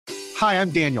Hi,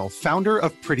 I'm Daniel, founder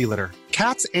of Pretty Litter.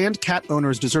 Cats and cat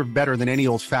owners deserve better than any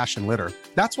old-fashioned litter.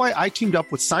 That's why I teamed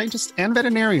up with scientists and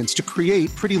veterinarians to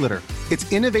create Pretty Litter.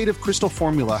 Its innovative crystal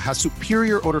formula has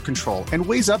superior odor control and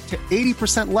weighs up to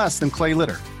 80% less than clay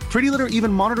litter. Pretty Litter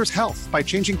even monitors health by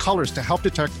changing colors to help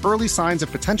detect early signs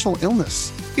of potential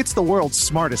illness. It's the world's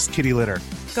smartest kitty litter.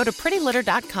 Go to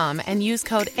prettylitter.com and use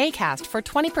code ACAST for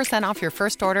 20% off your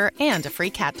first order and a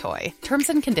free cat toy. Terms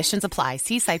and conditions apply.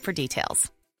 See site for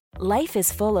details. Life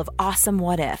is full of awesome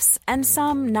what-ifs, and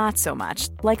some not so much,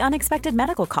 like unexpected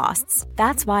medical costs.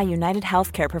 That's why United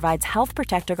Healthcare provides Health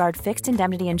Protector Guard fixed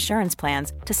indemnity insurance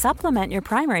plans to supplement your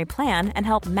primary plan and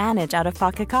help manage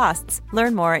out-of-pocket costs.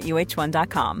 Learn more at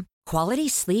uh1.com. Quality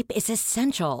sleep is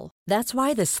essential. That's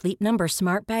why the Sleep Number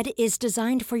Smart Bed is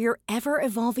designed for your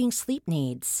ever-evolving sleep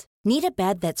needs. Need a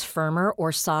bed that's firmer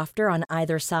or softer on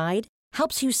either side?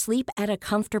 Helps you sleep at a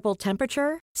comfortable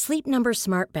temperature? Sleep Number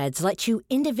Smart Beds let you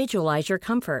individualize your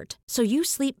comfort so you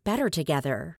sleep better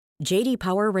together. J.D.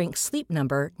 Power ranks Sleep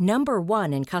Number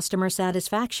 #1 in customer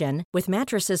satisfaction with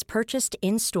mattresses purchased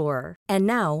in-store. And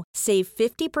now, save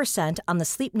 50% on the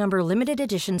Sleep Number Limited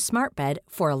Edition Smart Bed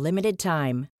for a limited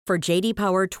time. For J.D.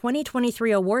 Power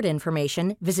 2023 award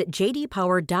information, visit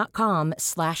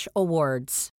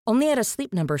jdpower.com/awards. Only at a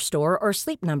Sleep Number store or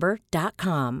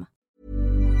sleepnumber.com.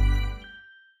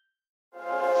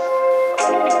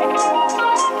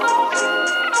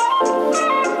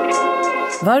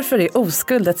 Varför är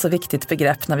oskuld ett så viktigt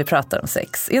begrepp när vi pratar om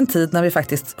sex? I en tid när vi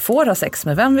faktiskt får ha sex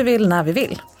med vem vi vill, när vi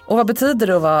vill. Och vad betyder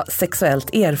det att vara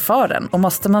sexuellt erfaren? Och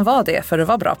måste man vara det för att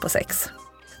vara bra på sex?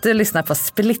 Du lyssnar på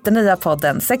splitternya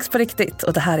podden Sex på riktigt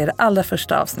och det här är det allra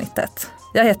första avsnittet.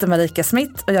 Jag heter Marika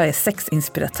Smith och jag är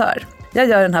sexinspiratör. Jag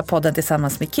gör den här podden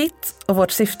tillsammans med Kit och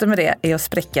vårt syfte med det är att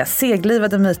spräcka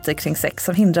seglivade myter kring sex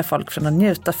som hindrar folk från att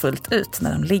njuta fullt ut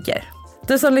när de ligger.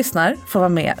 Du som lyssnar får vara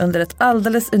med under ett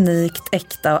alldeles unikt,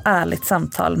 äkta och ärligt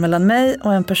samtal mellan mig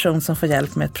och en person som får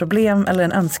hjälp med ett problem eller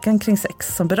en önskan kring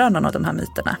sex som berör någon av de här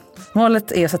myterna.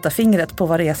 Målet är att sätta fingret på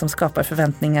vad det är som skapar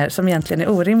förväntningar som egentligen är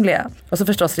orimliga och så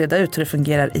förstås reda ut hur det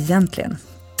fungerar egentligen.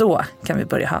 Då kan vi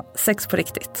börja ha sex på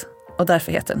riktigt. Och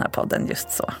därför heter den här podden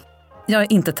just så. Jag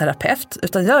är inte terapeut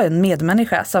utan jag är en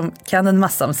medmänniska som kan en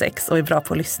massa om sex och är bra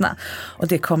på att lyssna. Och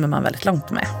det kommer man väldigt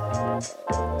långt med.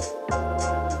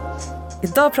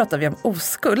 Idag pratar vi om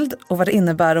oskuld och vad det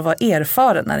innebär att vara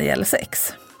erfaren när det gäller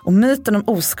sex. Och myten om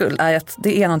oskuld är att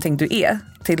det är någonting du är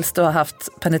tills du har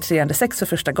haft penetrerande sex för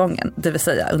första gången. Det vill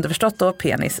säga underförstått då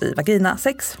penis i vagina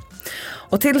sex.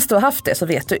 Och tills du har haft det så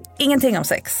vet du ingenting om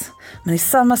sex. Men i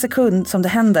samma sekund som det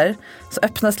händer så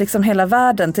öppnas liksom hela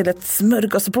världen till ett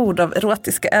smörgåsbord av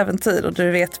erotiska äventyr och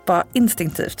du vet bara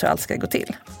instinktivt hur allt ska gå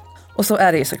till. Och så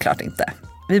är det ju såklart inte.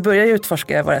 Vi börjar ju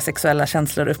utforska våra sexuella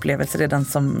känslor och upplevelser redan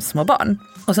som små barn.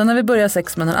 Och sen när vi börjar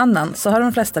sex med någon annan så har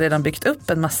de flesta redan byggt upp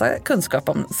en massa kunskap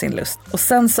om sin lust. Och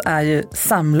sen så är ju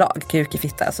samlag, kuk i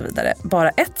fitta och så vidare bara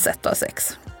ett sätt att ha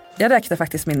sex. Jag räknar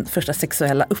faktiskt min första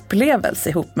sexuella upplevelse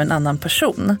ihop med en annan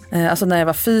person. Alltså när jag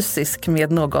var fysisk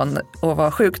med någon och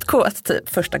var sjukt kåt typ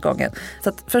första gången. Så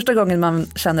att första gången man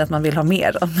känner att man vill ha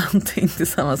mer av någonting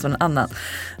tillsammans med en annan.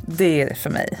 Det är för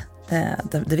mig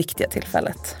det viktiga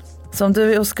tillfället. Så om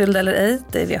du är oskuld eller ej,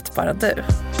 det vet bara du.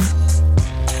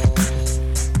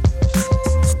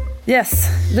 Yes,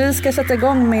 vi ska sätta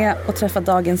igång med att träffa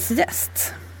dagens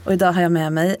gäst. Och idag har jag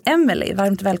med mig Emelie.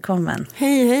 Varmt välkommen.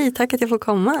 Hej, tack att jag får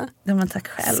komma. Ja, men tack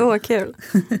själv. Så kul.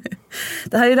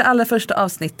 Det här är det allra första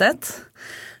avsnittet.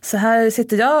 Så här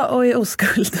sitter jag och är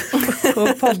oskuld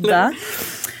och podda.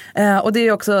 Och det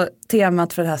är också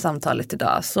temat för det här samtalet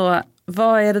idag. Så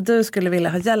vad är det du skulle vilja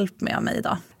ha hjälp med av mig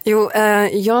idag? Jo,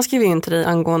 jag skrev in till dig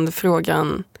angående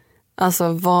frågan,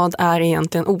 alltså vad är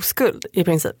egentligen oskuld i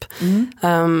princip?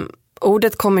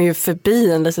 Ordet kommer ju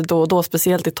förbi en lite då och då,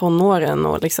 speciellt i tonåren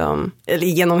och liksom, eller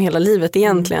genom hela livet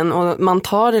egentligen. Och man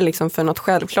tar det liksom för något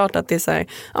självklart att det är så här,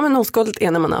 ja men oskuld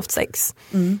är när man har haft sex.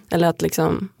 Eller att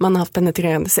liksom, man har haft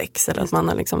penetrerande sex eller att man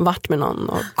har liksom varit med någon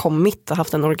och kommit och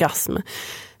haft en orgasm.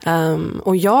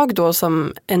 Och jag då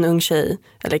som en ung tjej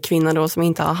eller kvinna då som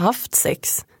inte har haft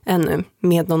sex ännu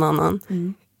med någon annan.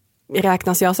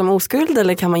 Räknas jag som oskuld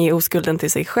eller kan man ge oskulden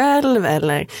till sig själv?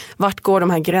 Eller vart går de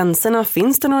här gränserna?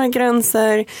 Finns det några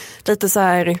gränser? Lite så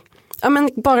här, ja men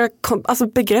bara, alltså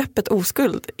begreppet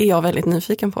oskuld är jag väldigt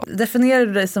nyfiken på. Definierar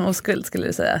du dig som oskuld skulle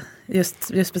du säga? Just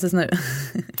precis nu?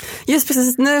 Just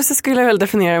precis nu så skulle jag väl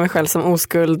definiera mig själv som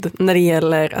oskuld när det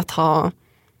gäller att ha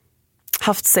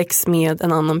haft sex med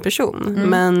en annan person.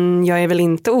 Men jag är väl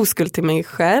inte oskuld till mig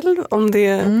själv om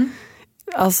det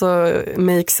alltså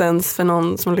make sense för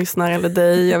någon som lyssnar eller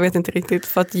dig. Jag vet inte riktigt.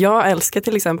 För att jag älskar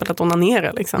till exempel att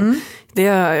onanera. Liksom.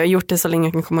 Jag har gjort det så länge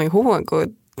jag kan komma ihåg. Och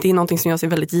det är någonting som jag ser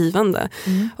väldigt givande.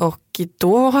 Och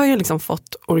då har jag liksom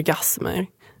fått orgasmer.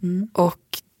 Och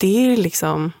det är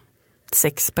liksom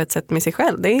sex på ett sätt med sig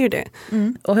själv. Det är ju det.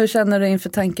 Och hur känner du inför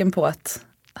tanken på att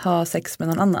ha sex med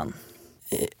någon annan?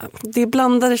 Det är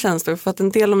blandade känslor, för att en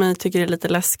del av mig tycker det är lite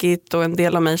läskigt och en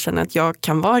del av mig känner att jag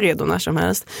kan vara redo när som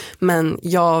helst. Men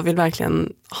jag vill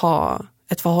verkligen ha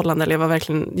ett förhållande, eller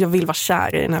jag vill vara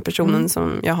kär i den här personen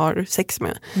som jag har sex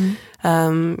med.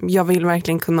 Jag vill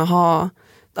verkligen kunna ha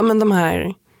de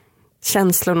här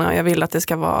känslorna. Jag vill att det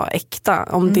ska vara äkta.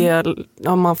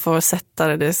 Om man får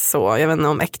sätta det så. Jag vet inte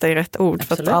om äkta är rätt ord.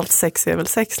 Absolut. För att allt sex är väl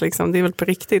sex liksom. Det är väl på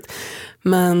riktigt.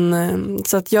 Men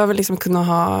så att jag vill liksom kunna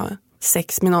ha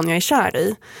sex med någon jag är kär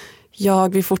i.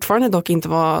 Jag vill fortfarande dock inte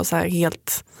vara så här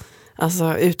helt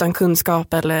utan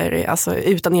kunskap eller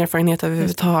utan erfarenhet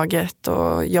överhuvudtaget.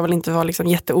 Och jag vill inte vara liksom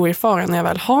jätteoerfaren när jag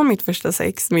väl har mitt första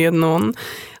sex med någon.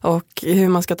 Och hur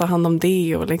man ska ta hand om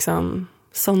det och liksom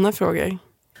sådana frågor.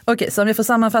 Okej, så om vi får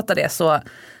sammanfatta det så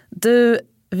du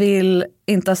vill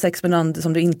inte ha sex med någon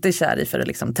som du inte är kär i för att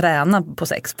liksom träna på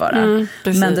sex bara.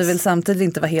 Men du vill samtidigt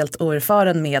inte vara helt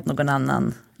oerfaren med någon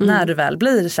annan när du väl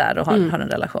blir kär och har en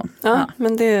relation. Ja,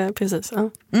 men det är precis. Ja.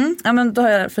 Ja, men då har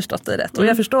jag förstått det rätt. Och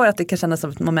jag förstår att det kan kännas som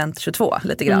ett moment 22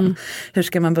 lite grann. Hur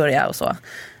ska man börja och så.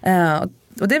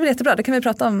 Och det är väl jättebra, det kan vi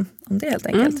prata om det helt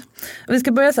enkelt. Och vi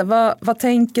ska börja så här,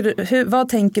 vad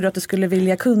tänker du att du skulle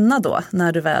vilja kunna då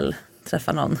när du väl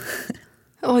träffar någon?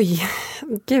 Oj,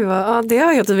 gud, det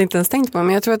har jag typ inte ens tänkt på.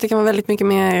 Men jag tror att det kan vara väldigt mycket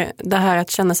mer det här att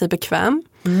känna sig bekväm.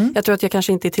 Jag tror att jag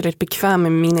kanske inte är tillräckligt bekväm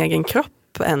med min egen kropp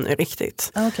ännu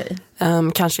riktigt. Okay.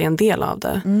 Kanske en del av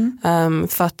det.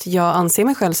 För att jag anser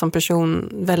mig själv som person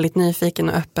väldigt nyfiken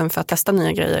och öppen för att testa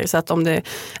nya grejer. Så att om det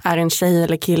är en tjej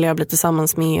eller kille jag blir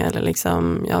tillsammans med eller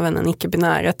liksom, jag vet inte, en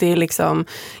icke-binär, att det är liksom,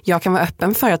 jag kan vara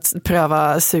öppen för att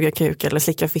pröva suga kuk eller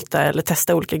slicka fitta eller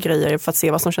testa olika grejer för att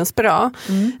se vad som känns bra.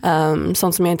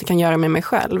 Sånt som jag inte kan göra med mig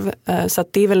själv. Så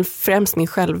att det är väl främst min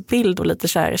självbild och lite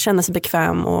känna sig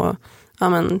bekväm och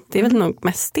det är väl nog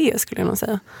mest det, skulle jag nog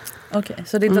säga. Okej,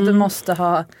 så det är inte att du måste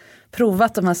ha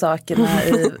provat de här sakerna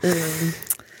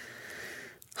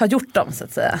har gjort dem så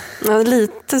att säga? Ja,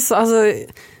 lite så.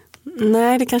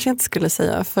 Nej, det kanske jag inte skulle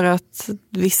säga. För att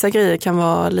vissa grejer kan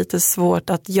vara lite svårt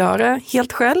att göra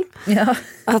helt själv. Ja.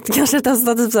 Att kanske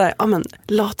testa typ så här,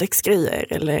 latexgrejer.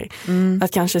 Eller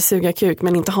att kanske suga kuk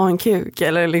men inte ha en kuk.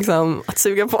 Eller liksom att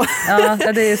suga på. Ja,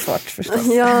 det är svårt förstås.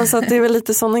 Ja, så att det är väl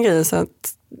lite sådana grejer. Så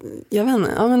att jag vet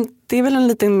inte, men det är väl en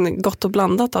liten gott och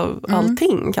blandat av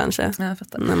allting kanske. Jag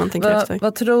fattar. När man tänker efter.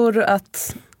 Vad tror du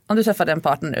att, om du träffade en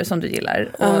partner nu som du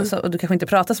gillar och du kanske inte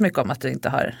pratar så mycket om att du inte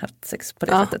har haft sex på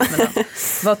det sättet med någon.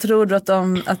 Vad tror du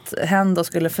att hen då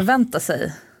skulle förvänta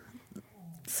sig?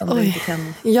 Som du inte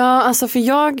kan... Ja, för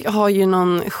jag har ju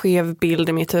någon skev bild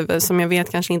i mitt huvud som jag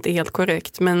vet kanske inte är helt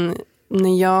korrekt. Men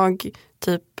när jag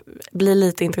typ blir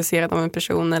lite intresserad av en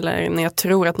person eller när jag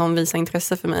tror att någon visar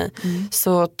intresse för mig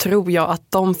så tror jag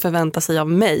att de förväntar sig av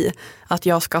mig att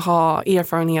jag ska ha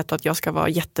erfarenhet och att jag ska vara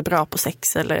jättebra på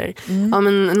sex eller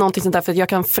någonting sånt där, för att jag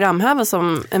kan framhäva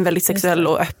som en väldigt sexuell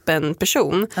och öppen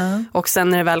person och sen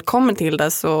när det väl kommer till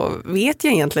det så vet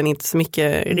jag egentligen inte så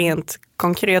mycket rent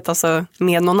konkret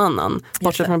med någon annan,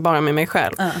 bortsett från bara med mig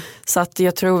själv. Så att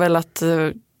jag tror väl att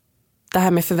det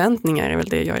här med förväntningar är väl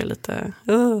det jag är lite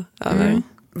över.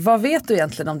 Vad vet du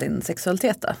egentligen om din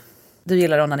sexualitet då? Du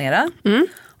gillar att onanera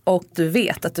och du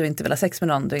vet att du inte vill ha sex med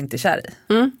någon du inte är kär i.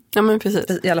 Ja, men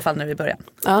precis. I alla fall när vi börjar.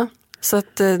 Ja, så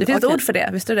att, det finns ett ord för det,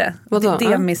 visste du det? Vadå?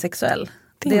 Demisexuell.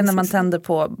 Det är när man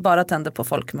bara tänder på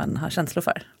folk man har känslor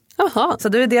för. Jaha. Så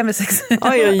du är demisexuell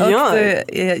och du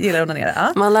gillar att onanera.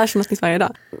 Ja. Man lär sig något varje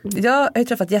dag. Jag har ju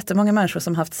träffat jättemånga människor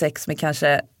som haft sex med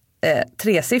kanske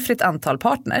tresiffrigt antal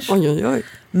partners. Oj.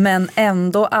 Men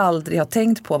ändå aldrig har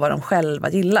tänkt på vad de själva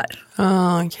gillar.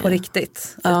 På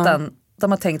riktigt. Utan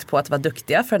de har tänkt på att vara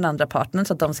duktiga för den andra partnern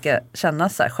så att de ska känna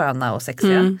så här sköna och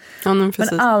sexiga.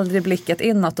 Men aldrig blickat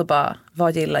inåt och bara,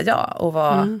 vad gillar jag?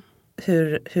 Och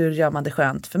hur gör man det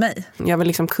skönt för mig? Jag vill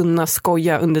liksom kunna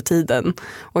skoja under tiden.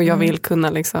 Och jag vill kunna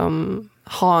liksom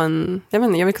ha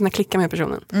jag vill kunna klicka med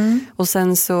personen. Och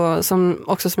sen så, som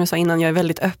jag sa innan, jag är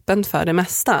väldigt öppen för det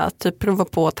mesta. Att typ prova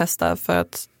på att testa för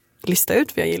att lista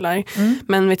ut vad jag gillar.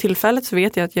 Men vid tillfället så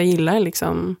vet jag att jag gillar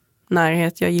liksom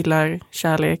närhet, jag gillar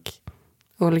kärlek.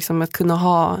 Och liksom att kunna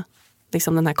ha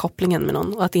liksom den här kopplingen med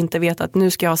någon. Och att inte veta att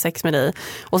nu ska jag ha sex med dig.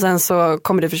 Och sen så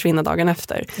kommer det försvinna dagen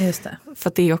efter. Just det. För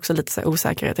att det är också lite så här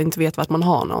osäkerhet. Att inte vet vart man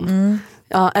har någon.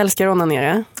 Jag älskar att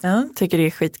onanera. Tycker det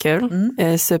är skitkul.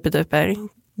 Superduper.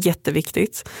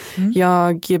 jätteviktigt.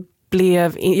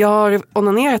 Jag har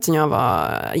onanerat när jag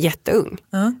var jätteung.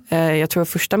 Jag tror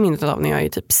första minnet av när jag är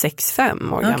typ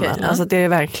 6-5 år gammal. Alltså det är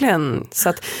verkligen så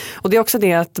att, och det är också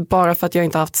det att bara för att jag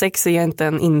inte har haft sex är jag inte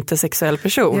en inte-sexuell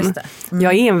person.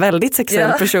 Jag är en väldigt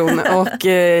sexuell person och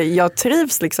jag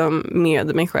trivs liksom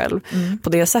med mig själv på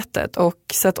det sättet. Och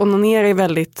så att onanera är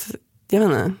väldigt,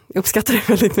 jag uppskattar det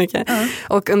väldigt mycket.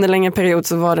 Och under längre period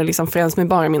så var det liksom främst med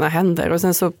bara mina händer. Och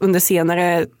sen så under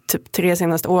senare, typ 3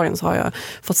 senaste åren så har jag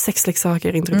fått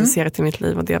sexleksaker introducerat i mitt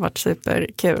liv och det har varit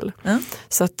superkul.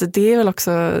 Så att det är väl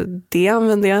också, det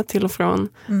använder jag till och från.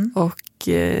 Och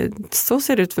så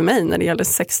ser det ut för mig när det gäller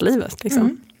sexlivet.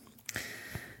 Liksom.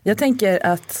 Jag tänker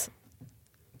att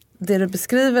det du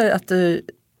beskriver att du,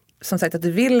 som sagt att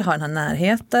du vill ha den här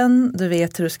närheten, du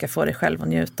vet hur du ska få dig själv att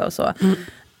njuta och så.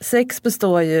 Sex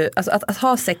består ju, alltså att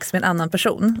ha sex med en annan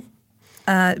person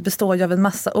består ju av en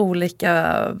massa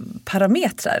olika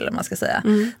parametrar eller man ska säga.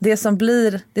 Det som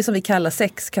vi kallar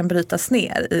sex kan brytas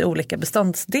ner i olika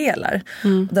beståndsdelar.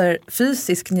 Där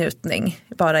fysisk njutning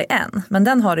bara är en. Men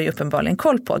den har du ju uppenbarligen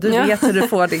koll på. Du vet hur du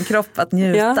får din kropp att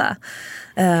njuta.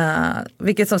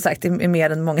 Vilket som sagt är mer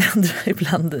än många andra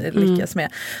ibland lyckas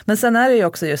med. Men sen är det ju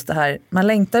också just det här, man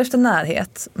längtar efter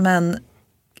närhet men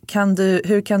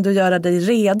hur kan du göra dig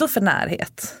redo för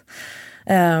närhet?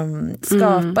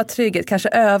 Skapa trygghet, kanske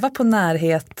öva på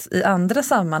närhet i andra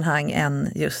sammanhang än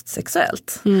just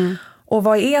sexuellt. Och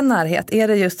vad är närhet? Är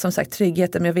det just som sagt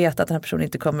tryggheten med att veta att den här personen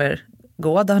inte kommer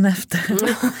gå dagen efter?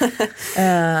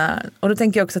 Och då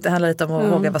tänker jag också att det handlar lite om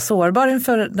att våga vara sårbar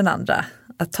inför den andra.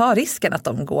 Att ta risken att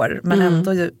de går men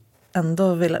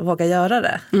ändå vill våga göra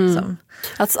det.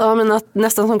 Att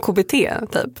nästan som KBT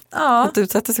typ. Att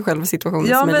utsätta sig själv för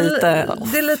situationer som är lite...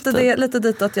 Det är lite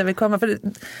ditåt jag vill komma. För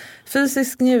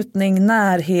fysisk njutning,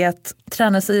 närhet,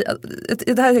 träna sig.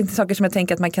 Det här är saker som jag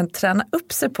tänker att man kan träna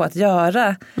upp sig på att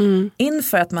göra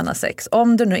inför att man har sex.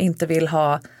 Om du nu inte vill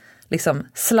ha liksom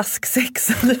slasksex,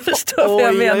 du förstår vad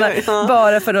jag menar.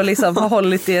 Bara för att liksom ha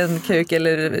hållit i en kuk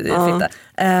eller i en fitta.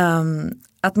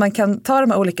 Att man kan ta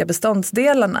de här olika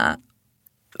beståndsdelarna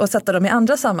och sätta dem i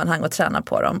andra sammanhang och träna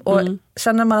på dem. Och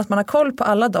känner man att man har koll på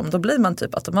alla dem, då blir man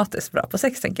typ automatiskt bra på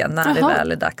sex, tänker jag, när det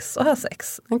väl är dags att ha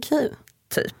sex.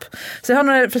 Typ. Så jag har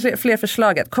några fler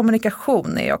förslag. Att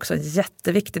kommunikation är också en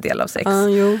jätteviktig del av sex.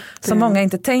 Som många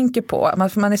inte tänker på.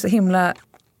 Man är så himla,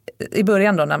 i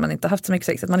början då när man inte haft så mycket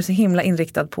sex, att man är så himla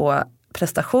inriktad på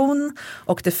prestation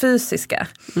och det fysiska.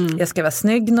 Jag ska vara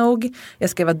snygg nog, jag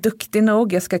ska vara duktig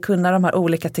nog, jag ska kunna de här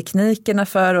olika teknikerna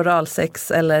för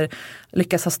oralsex eller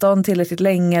lyckas ha stånd tillräckligt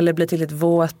länge eller bli tillräckligt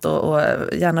våt och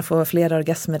gärna få flera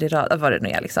orgasmer i rad, vad det nu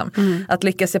är liksom. Att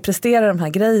lyckas jag prestera de här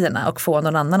grejerna och få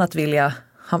någon annan att vilja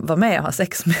vara med och ha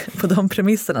sex på de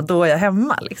premisserna, då är jag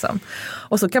hemma liksom.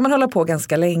 Och så kan man hålla på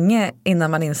ganska länge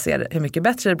innan man inser hur mycket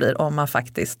bättre det blir om man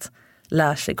faktiskt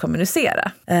lär sig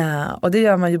kommunicera. Och det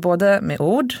gör man ju både med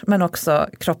ord men också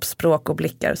kroppsspråk och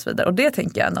blickar och så vidare. Och det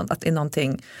tänker jag att är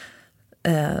någonting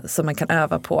som man kan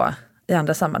öva på i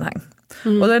andra sammanhang.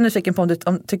 Och då är jag nyfiken på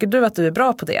tycker du att du är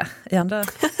bra på det i andra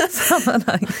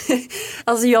sammanhang?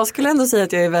 Alltså jag skulle ändå säga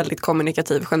att jag är väldigt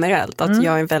kommunikativ generellt. Att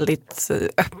jag är väldigt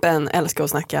öppen, älskar att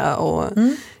snacka och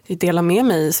dela med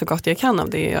mig så gott jag kan av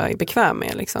det jag är bekväm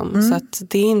med. Liksom. Så att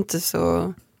det är inte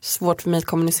så svårt för mig att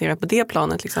kommunicera på det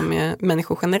planet liksom, med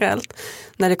människor generellt.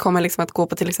 När det kommer liksom att gå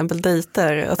på till exempel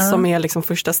dejter, som är liksom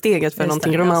första steget för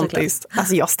någonting romantiskt.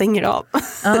 Alltså jag stänger av.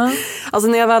 Alltså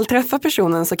när jag väl träffar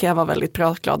personen så kan jag vara väldigt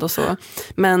pratglad och så.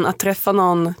 Men att träffa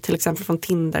någon till exempel från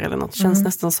Tinder eller något känns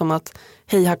nästan som att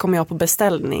hej, här kommer jag på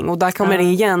beställning. Och där kommer det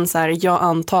igen så här, jag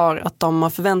antar att de har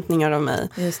förväntningar av mig.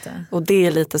 Just det. Och det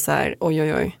är lite så här,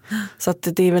 oj. Så att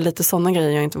det är väl lite sådana grejer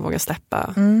jag inte vågar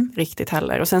släppa riktigt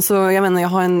heller. Och sen så, jag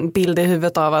har en bild i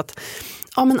huvudet av att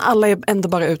men alla är ändå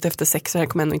bara ute efter sex så det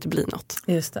kommer ändå inte bli något.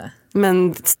 Just det.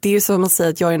 Men det är ju som att säga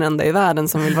att jag är den enda i världen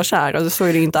som vill vara kär och så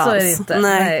är det inte alls. Så är det inte.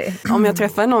 Nej. Om jag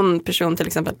träffar någon person till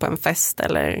exempel på en fest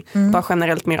eller bara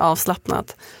generellt mer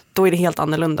avslappnat, då är det helt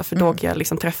annorlunda för då kan jag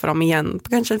liksom träffa dem igen på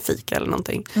kanske en fika eller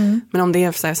någonting. Men om det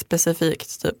är så här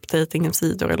specifikt typ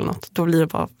datingsidor eller något, då blir det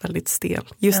bara väldigt stel.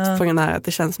 Just på den här att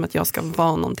det känns som att jag ska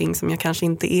vara någonting som jag kanske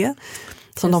inte är.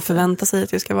 Som de förväntar sig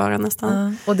att jag ska vara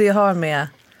nästan. Och det har med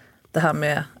det här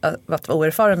med att vara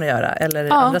oerfaren att göra eller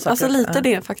andra saker? Alltså lite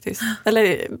det faktiskt. Eller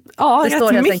det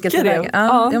står helt enkelt i det.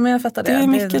 Ja, men jag fattar det. Det är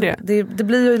mycket det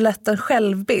blir ju lätt en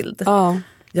självbild.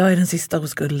 Jag är den sista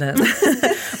oskulden.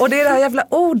 Och det är det här jävla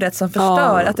ordet som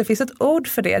förstör. Att det finns ett ord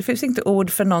för det. Det finns inte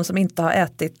ord för någon som inte har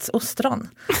ätit ostron.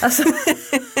 Alltså,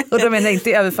 och då menar jag inte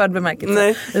i överförd bemärkelse.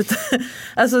 Nej.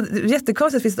 Alltså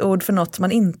jättekonstigt finns ett ord för något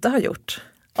man inte har gjort.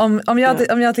 Om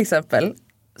jag till exempel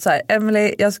så här,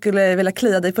 Emily, jag skulle vilja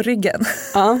klia dig på ryggen.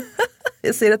 Ja.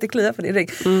 Jag ser att det kliar på din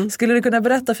rygg. Skulle du kunna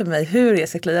berätta för mig hur jag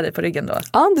ska klia dig på ryggen då?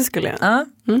 Ja, det skulle jag. Ja.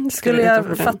 Skulle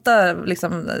jag fatta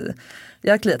liksom,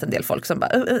 jag har kliat en del folk som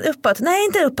bara uppåt, nej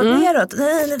inte uppåt, neråt.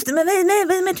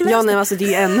 Ja, nej, alltså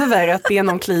det är ännu värre att be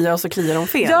någon klia och så kliar de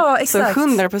fel. Ja, exakt. Så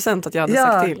 100% att jag hade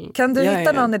sagt till. Kan du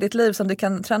hitta någon i ditt liv som du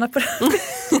kan träna på?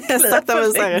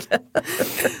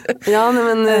 Ja,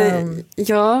 nej, men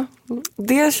ja,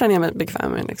 det känner jag mig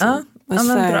bekväm med liksom.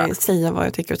 Säga vad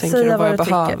jag tycker och tänker och vad jag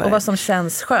behöver. Och vad som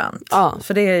känns skönt. Ja.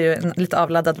 För det är ju en lite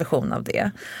avladdad version av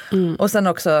det. Och sen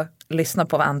också lyssna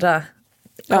på vad andra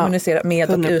kommunicerar med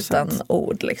 100%. Och utan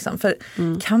ord. Liksom. För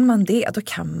kan man det, då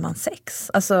kan man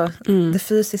sex. Alltså det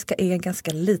fysiska är en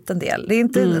ganska liten del. Det är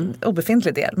inte en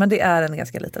obefintlig del, men det är en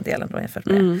ganska liten del ändå jämfört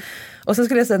med. Och sen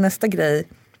skulle jag säga nästa grej,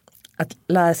 att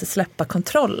lära sig släppa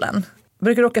kontrollen.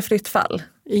 Brukar du åka fritt fall?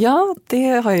 Ja, det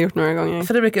har jag gjort några gånger.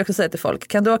 För det brukar jag också säga till folk.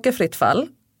 Kan du åka fritt fall?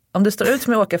 Om du står ut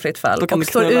med att åka fritt fall och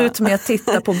står ut med att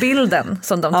titta på bilden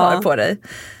som de tar på dig,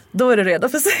 då är du redo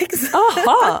för sex.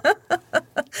 Aha.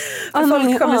 För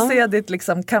folk kommer se ditt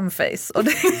liksom cumface. Och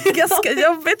det är ganska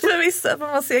jobbigt för vissa, för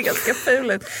man ser ganska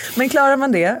ful ut. Men klarar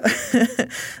man det,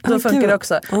 då funkar det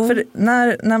också. För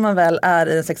när man väl är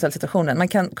i en sexuell situation, man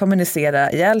kan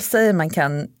kommunicera ihjäl sig, man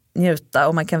kan njuta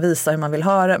och man kan visa hur man vill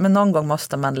ha det, men någon gång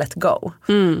måste man let go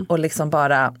och liksom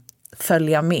bara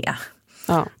följa med.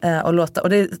 Och låta, och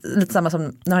det är lite samma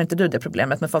som, nu har inte du det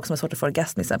problemet med folk som har svårt att få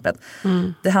orgasm till exempel.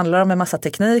 Det handlar om en massa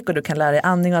teknik och du kan lära dig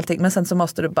andning och allting, men sen så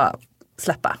måste du bara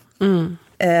släppa.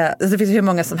 Det finns ju hur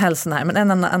många som helst såna här, men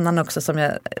en annan också som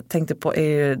jag tänkte på är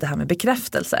ju det här med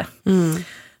bekräftelse.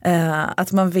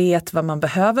 Att man vet vad man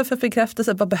behöver för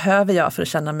bekräftelse. Vad behöver jag för att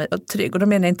känna mig trygg? Och då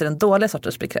menar jag inte den dåliga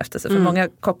sortens bekräftelse. För många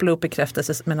kopplar upp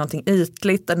bekräftelse med någonting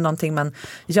ytligt eller någonting man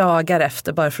jagar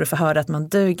efter bara för att få höra att man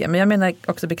duger. Men jag menar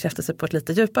också bekräftelse på ett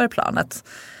lite djupare plan. Att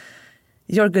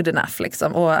you're good enough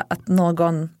liksom. Och att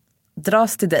någon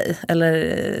dras till dig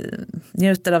eller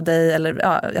njuter av dig eller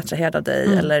är attraherad av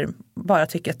dig eller bara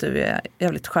tycker att du är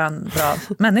jävligt skön, bra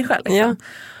människa liksom. Ja.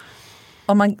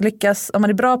 Om man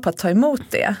är bra på att ta emot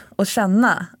det och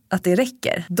känna att det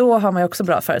räcker, då har man ju också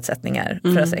bra förutsättningar för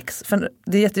att ha sex. För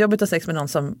det är jättejobbigt att ha sex med någon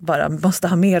som bara måste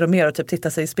ha mer och mer och typ titta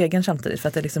sig i spegeln samtidigt för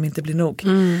att det liksom inte blir nog.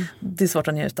 Det är svårt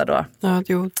att njuta då. Ja,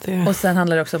 det. Och sen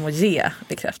handlar det också om att ge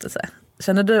bekräftelse.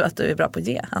 Känner du att du är bra på att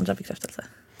ge andra bekräftelse?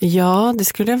 Ja, det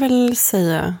skulle jag väl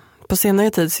säga. På senare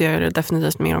tid så gör jag det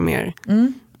definitivt mer och mer.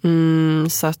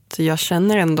 Så att jag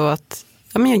känner ändå att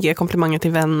jag ger komplimanger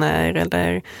till vänner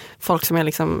eller folk som jag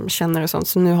liksom känner och sånt.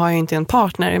 Så nu har jag inte en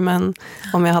partner, men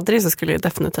om jag hade det så skulle jag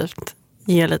definitivt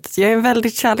ge lite. Jag är en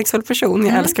väldigt kärleksfull person.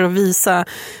 Jag älskar att visa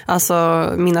alltså,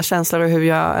 mina känslor och hur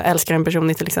jag älskar en person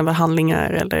i till exempel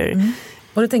handlingar eller...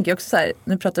 Och då tänker jag också så här,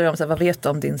 nu pratar vi om så här, vad vet du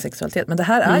om din sexualitet? Men det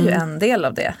här är ju en del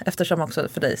av det, eftersom också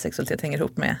för dig sexualitet hänger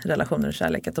ihop med relationer och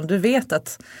kärlek. Att om du vet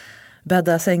att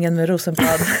bädda sängen med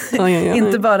rosenblad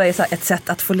inte bara är så här ett sätt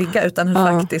att få ligga utan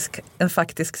en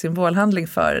faktisk symbolhandling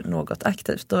för något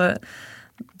aktivt,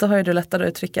 då har ju du lättare att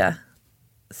uttrycka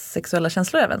sexuella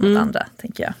känslor även mot andra,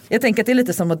 tänker jag. Jag tänker att det är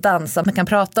lite som att dansa. Man kan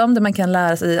prata om det, man kan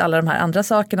lära sig alla de här andra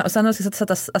sakerna och sen när det ska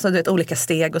sättas, alltså det är olika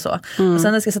steg och så. Och sen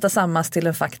när det ska sättas samman till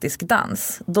en faktisk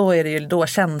dans, då är det ju då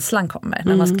känslan kommer.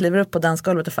 När man kliver upp på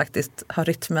dansgolvet och faktiskt har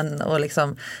rytmen och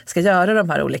liksom ska göra de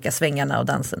här olika svängarna och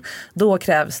dansen, då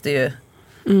krävs det ju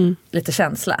lite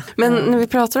känsla. Men när vi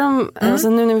pratar om alltså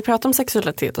nu när vi pratar om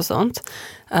sexualitet och sånt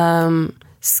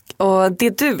och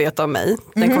det du vet om mig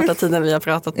den korta tiden vi har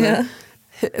pratat nu,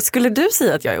 skulle du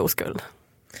säga att jag är oskuld?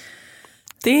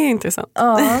 Det är intressant.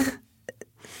 Ja.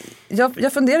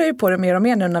 Jag funderar ju på det mer och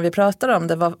mer nu när vi pratar om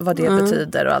det, vad det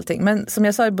betyder och allting. Men som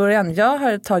jag sa i början, jag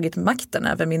har tagit makten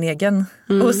över min egen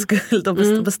oskuld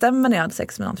och bestämmer när jag hade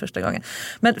sex med någon första gången.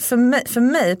 Men för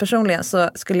mig personligen så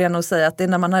skulle jag nog säga att det är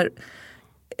när man har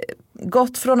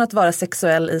gått från att vara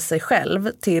sexuell i sig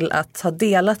själv till att ha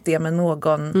delat det med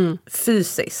någon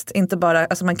fysiskt. Inte bara,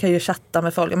 alltså man kan ju chatta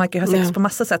med folk, man kan ju ha sex på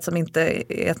massa sätt som inte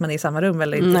är att man är i samma rum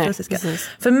eller inte fysiska. Precis.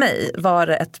 För mig var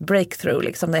det ett breakthrough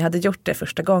liksom, när jag hade gjort det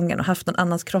första gången och haft någon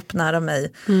annans kropp nära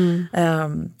mig.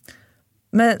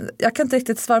 Men jag kan inte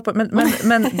riktigt svara på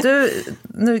men du,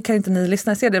 nu kan inte ni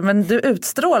lyssna och se det, men du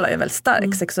utstrålar ju en väldigt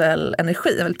stark sexuell energi,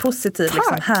 en väldigt positiv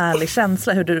liksom, härlig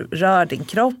känsla hur du rör din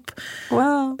kropp.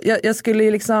 Wow. Jag skulle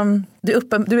ju liksom, du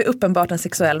är uppenbart en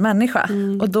sexuell människa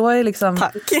och då är liksom...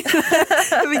 Tack.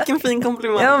 Vilken fin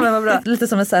komplimang. Ja, men vad bra. Lite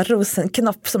som en sån här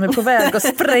rosenknopp som är på väg att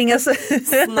sprängas.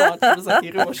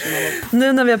 Snart.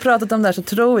 Nu när vi har pratat om det här så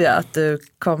tror jag att du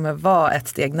kommer vara ett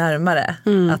steg närmare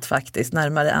att faktiskt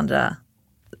närmare andra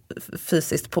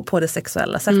fysiskt på det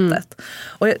sexuella sättet.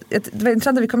 Och det var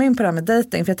intressant att vi kom in på det här med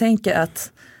dating, för jag tänker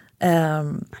att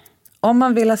om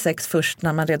man vill ha sex först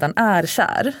när man redan är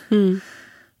kär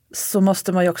så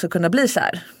måste man ju också kunna bli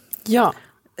kär. Ja.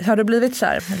 Har du blivit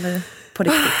kär eller på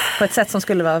riktigt? På ett sätt som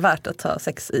skulle vara värt att ha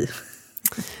sex i?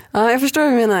 Ja, jag förstår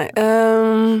vad du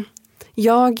menar.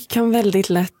 Jag kan väldigt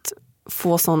lätt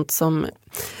få sånt som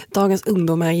dagens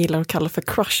ungdomar gillar att kalla för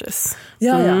crushes.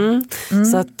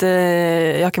 Så att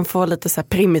jag kan få lite så här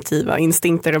primitiva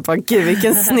instinkter och bara, gud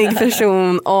vilken snygg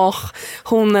person,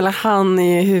 hon eller han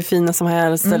är hur fina som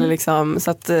helst eller liksom,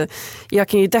 så att jag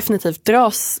kan ju definitivt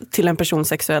dras till en person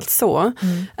sexuellt så.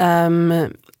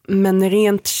 Men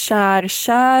rent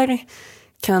kär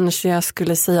kanske jag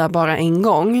skulle säga bara en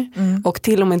gång. Och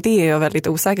till och med det är jag väldigt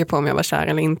osäker på om jag var kär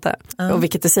eller inte. Och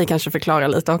vilket i sig kanske förklarar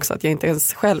lite också att jag inte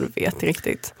ens själv vet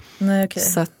riktigt. Nej, okay.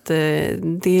 Så att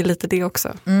det är lite det också.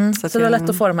 Så det är lätt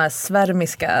att få de här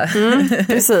svärmiska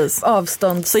precis.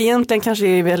 avstånd. Så egentligen kanske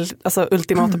är väl alltså,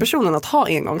 ultimata personen att ha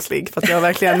engångsligg för att jag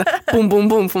verkligen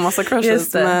boom får massa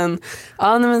crushes. Men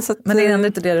det är ändå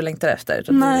inte det du längtar efter.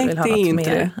 Nej, vill ha det är inte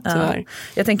mer. det, tyvärr.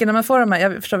 Jag tänker när man får de här,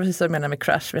 jag förstår precis vad du menar med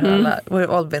crush, vi har alla,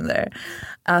 we've all been there.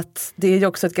 Att det är ju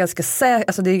också ett ganska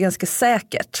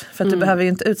säkert, för att du behöver ju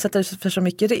inte utsätta dig för så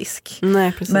mycket risk.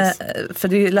 Nej, precis. För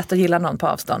det är ju lätt att gilla någon på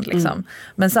avstånd liksom.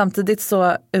 Men samtidigt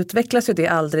så utvecklas ju det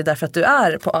aldrig därför att du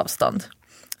är på avstånd.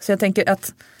 Så jag tänker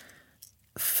att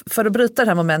för att bryta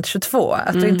det här moment 22,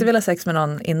 att du inte vill ha sex med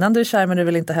någon innan du är kär, men du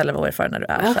vill inte heller vara erfaren när du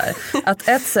är kär. Att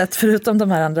ett sätt, förutom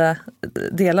de här andra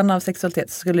delarna av sexualitet,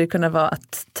 skulle ju kunna vara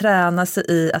att träna sig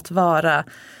i att vara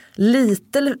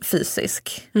lite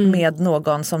fysisk med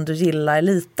någon som du gillar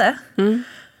lite.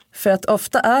 För att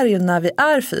ofta är ju när vi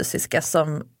är fysiska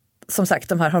som sagt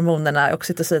de här hormonerna,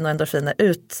 oxytocin och endorfiner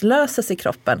utlöses i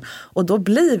kroppen och då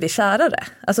blir vi kärare.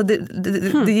 Alltså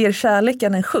det ger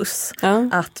kärleken en skjuts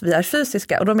att vi är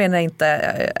fysiska, och då menar jag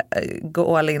inte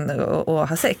gå all in och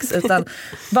ha sex, utan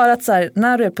bara att så här,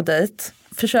 när du är på dejt,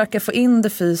 försöka få in det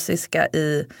fysiska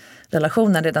i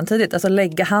relationen redan tidigt. Alltså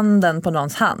lägga handen på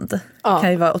någons hand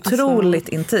kan ju vara otroligt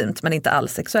intimt, men inte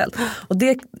alls sexuellt. Och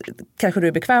det kanske du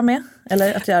är bekväm med,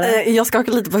 eller att göra? Jag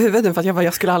skakar lite på huvudet nu för att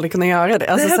jag skulle aldrig kunna göra det.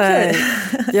 Alltså, det är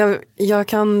okay.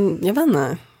 jag vet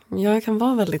inte. Jag kan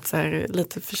vara väldigt så här,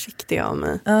 lite försiktig av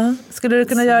mig. Skulle du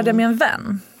kunna göra det med en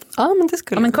vän? Ja, men det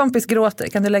skulle om en kompis gråter,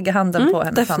 kan du lägga handen på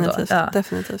henne?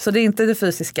 Definitivt. Så det är inte det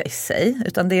fysiska i sig,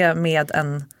 utan det är med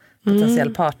en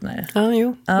potentiell partner.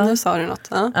 Nu sa du något.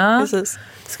 Precis.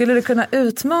 Skulle du kunna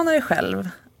utmana dig själv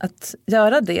att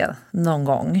göra det någon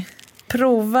gång?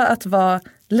 Prova att vara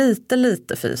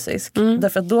lite fysisk.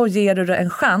 Därför att då ger du det en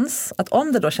chans att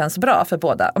om det då känns bra för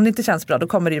båda. Om det inte känns bra, då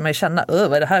kommer ju man ju känna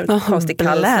vad är det här konstig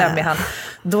kallslem i hand.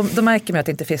 Då märker man att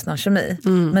det inte finns någon kemi.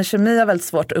 Men kemi är väldigt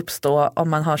svårt att uppstå om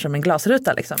man har som en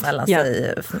glasruta liksom, mellan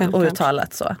sig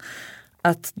outtalat så.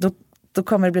 Att då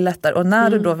kommer det bli lättare. Och när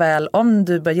du då väl, om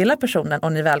du börjar gilla personen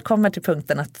och ni väl kommer till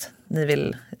punkten att ni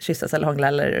vill kyssas eller hångla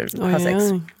eller ha sex.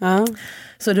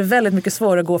 Så är det väldigt mycket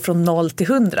svårare att gå från 0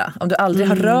 till 100. Om du aldrig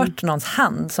har rört någons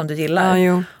hand som du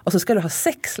gillar. Och så ska du ha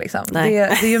sex liksom. Det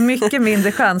är ju mycket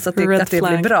mindre chans att det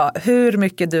blir bra. Hur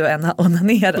mycket du än har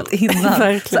onanerat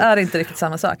innan så är det inte riktigt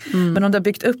samma sak. Men om du har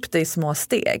byggt upp det i små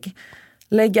steg.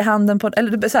 Lägga handen på,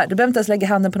 eller du behöver inte ens lägga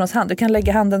handen på någons hand. Du kan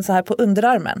lägga handen så här på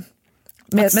underarmen.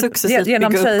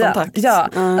 Genom kontakt.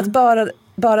 Att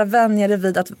bara vänja dig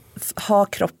vid att ha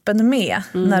kroppen med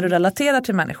när du relaterar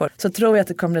till människor, så tror jag att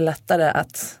det kommer bli lättare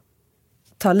att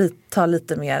ta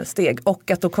lite mer steg,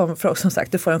 och att då kommer, som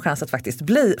sagt, du får en chans att faktiskt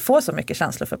få så mycket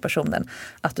känslor för personen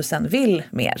att du sen vill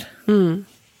mer.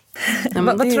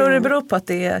 Vad tror du det beror på att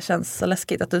det känns så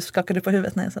läskigt, att du skakade på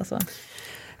huvudet när jag sa så?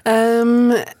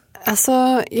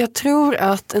 Alltså jag tror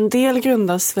att en del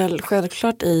grundas väl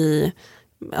självklart i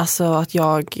alltså att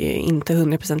jag inte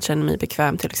 100% känner mig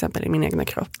bekväm till exempel i min egna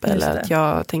kropp. Eller att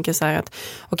jag tänker så här att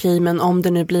okej, men om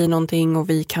det nu blir någonting och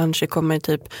vi kanske kommer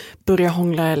typ börja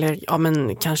hångla eller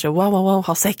kanske wow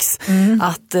ha sex.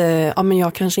 Att men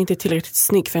jag kanske inte är tillräckligt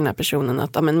snygg för den här personen.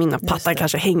 Att mina pattar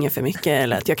kanske hänger för mycket.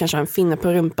 Eller att jag kanske har en finne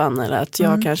på rumpan. Eller att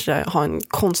jag kanske har en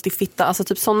konstig fitta. Alltså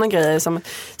typ sådana grejer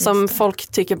som folk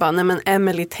tycker bara, nej men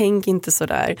Emily, tänk inte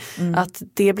sådär. Att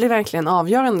det blir verkligen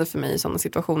avgörande för mig i sådana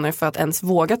situationer, för att ens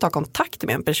våga ta kontakt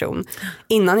med en person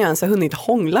innan jag ens har hunnit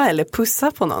hångla eller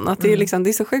pussa på någon. Att det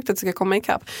är så sjukt att det ska komma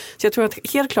ikapp. Så jag tror att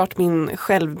helt klart min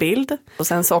självbild, och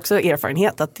sen så också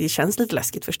erfarenhet, att det känns lite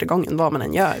läskigt första gången vad man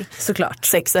än gör. Såklart.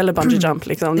 Sex eller bungee jump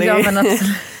liksom. Men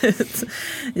absolut.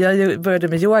 Jag började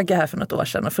med yoga här för något år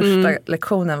sedan och första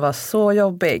lektionen var så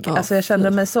jobbig. Alltså jag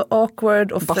kände mig så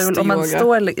awkward och ful. Och man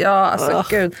står,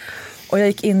 gud. Och jag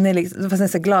gick in i liksom, det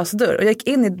fanns en glasdörr. Och jag gick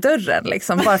in i dörren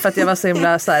liksom, bara för att jag var så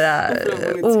himla så här...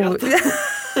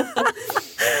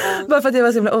 Bara för att jag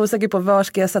var så himla osäker på var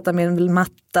ska jag sätta min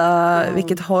matta,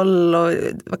 vilket håll, och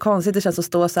vad konstigt det känns att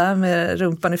stå så här med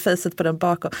rumpan i facet på den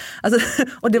bakom. Alltså,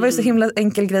 och det var ju så himla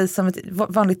enkel grej som ett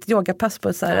vanligt yogapass på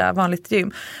ett så här vanligt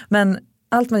gym. Men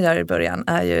allt man gör i början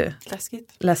är ju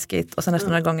läskigt och sen efter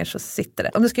några gånger så sitter det.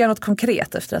 Om du ska göra något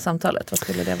konkret efter det här samtalet, vad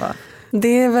skulle det vara?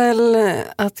 Det är väl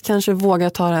att kanske våga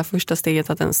ta det här första steget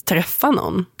att ens träffa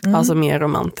någon. Alltså mer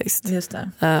romantiskt. Just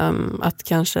det. Att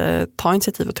kanske ta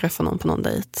initiativ och träffa någon på någon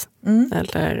dejt.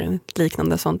 Eller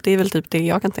liknande sånt. Det är väl typ det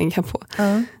jag kan tänka på.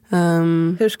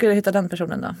 Hur skulle du hitta den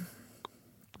personen då?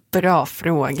 Bra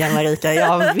fråga, Marika.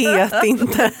 Jag vet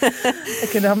inte.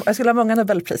 Jag skulle ha många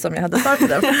Nobelpris om jag hade svar på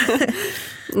den.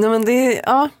 Nej, men det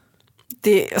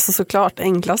är alltså såklart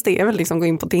enklast är väl liksom gå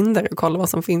in på Tinder och kolla vad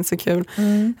som finns så kul.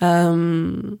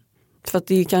 För att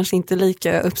det är ju kanske inte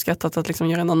lika uppskattat att liksom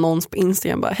göra en annons på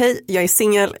Instagram. Bara, hej, jag är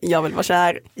singel, jag vill vara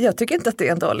kär. Jag tycker inte att det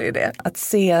är en dålig idé att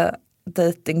se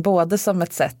dating både som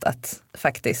ett sätt att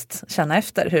faktiskt känna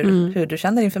efter hur du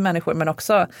känner inför människor, men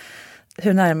också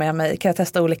hur närmar jag mig? Kan jag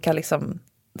testa olika liksom,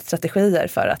 strategier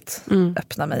för att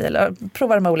öppna mig? Eller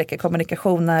prova med olika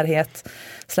kommunikation, närhet,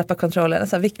 släppa kontrollen.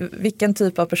 Alltså, vilken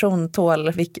typ av person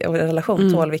och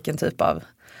relation tål vilken typ av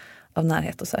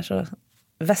närhet och så här. Så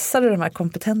vässar du de här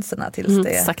kompetenserna tills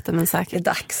det sakta men säkert är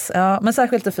dags. Ja, men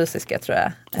särskilt det fysiska tror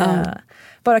jag.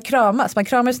 Bara kramas. Man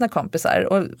kramar ju sina kompisar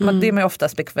och det är man ju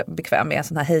oftast bekväm med en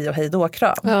sån här hej och hej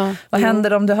då-kram. Vad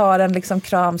händer om du har en liksom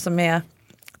kram som är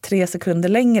 3 sekunder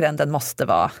längre än den måste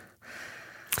vara?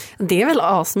 Det är väl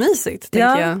asmysigt,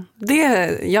 tänker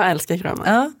jag. Jag älskar kramar.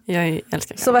 Ja. Jag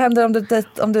älskar kramar. Så vad händer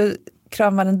om du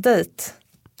kramar en dejt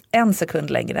 1 sekund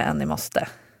längre än ni måste?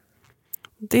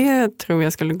 Det tror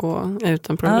jag skulle gå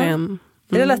utan problem.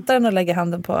 Är det lättare än att lägga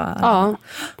handen på? Ja.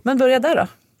 Men börja där då.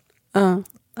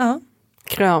 Ja.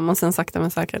 Kram och sen sakta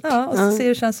men säkert. Ja, och så ser hur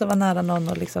det känns att vara nära någon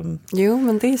och liksom... Jo,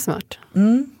 men det är smart.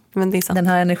 Men det är sant. Den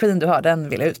här energin du har, den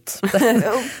vill ut.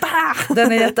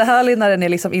 Den är jättehärlig när den är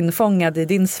liksom infångad i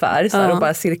din sfär så här, och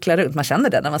bara cirklar runt. Man känner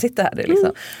det när man sitter här.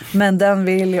 Liksom. Men den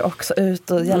vill ju också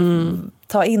ut och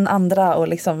ta in andra och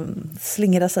liksom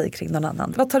slingra sig kring någon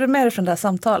annan. Vad tar du med dig från det här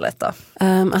samtalet då?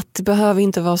 Att det behöver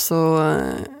inte vara så...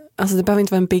 Alltså det behöver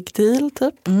inte vara en big deal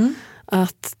typ.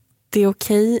 Att det är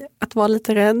okej att vara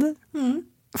lite rädd.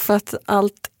 För att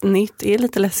allt nytt är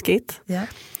lite läskigt. Ja.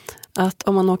 Att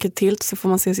om man åker till så får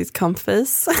man se sitt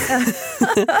campface.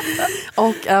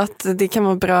 Och att det kan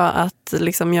vara bra att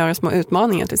liksom göra små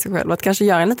utmaningar till sig själv. Att kanske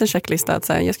göra en liten checklista att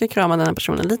säga, jag ska krama den här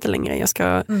personen lite längre. Jag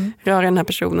ska röra den här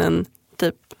personen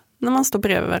typ när man står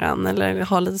bredvid varandra. Eller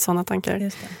ha lite sådana tankar.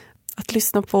 Just det. Att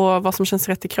lyssna på vad som känns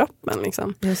rätt i kroppen.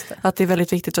 Liksom. Just det. Att det är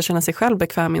väldigt viktigt att känna sig själv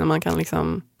bekväm innan man kan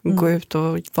liksom gå ut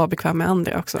och vara bekväm med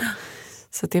andra också.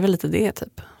 Så det är väl lite det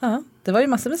typ. Ja, det var ju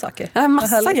massor med saker. Ja,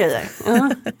 massa grejer.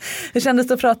 Hur kändes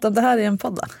det att prata om det här i en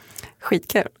podd då?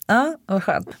 Skitkul. Ja, vad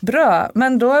skönt. Bra,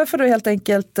 men då får du helt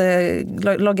enkelt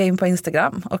logga in på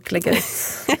Instagram och lägga ut.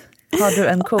 Har du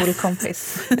en cool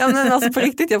kompis? Ja, men alltså på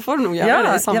riktigt, jag får nog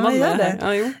göra det i samband med det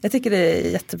här. Ja, jag tycker det är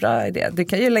en jättebra idé. Du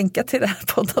kan ju länka till det här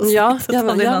podden. Ja,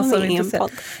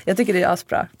 jag tycker det är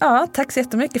asbra. Ja, tack så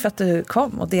jättemycket för att du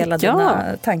kom och delade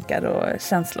dina tankar och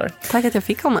känslor. Tack att jag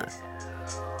fick komma.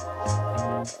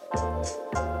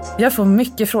 Jag får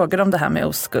mycket frågor om det här med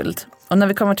oskuld. Och när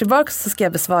vi kommer tillbaka så ska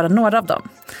jag besvara några av dem.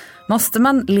 Måste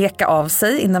man leka av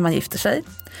sig innan man gifter sig?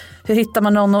 Hur hittar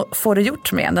man någon att få det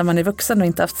gjort med när man är vuxen och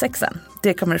inte haft sex än?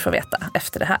 Det kommer du få veta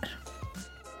efter det här.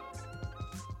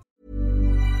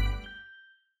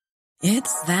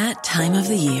 It's that time of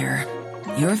the year.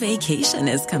 Your vacation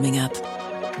is coming up.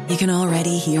 You can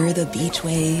already hear the beach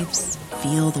waves,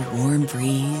 feel the warm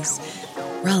breeze,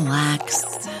 relax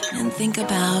and think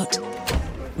about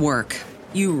work.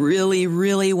 You really,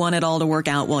 really want it all to work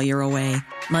out while you're away.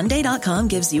 Monday.com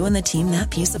gives you and the team that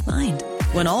peace of mind.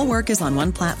 When all work is on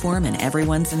one platform and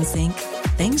everyone's in sync,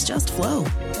 things just flow.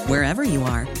 Wherever you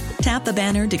are, tap the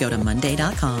banner to go to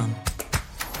Monday.com.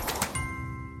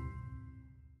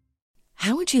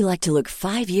 How would you like to look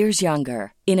 5 years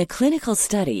younger? In a clinical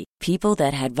study, people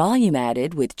that had volume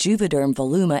added with Juvederm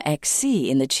Voluma XC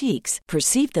in the cheeks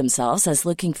perceived themselves as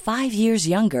looking 5 years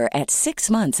younger at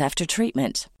 6 months after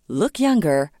treatment. Look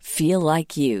younger, feel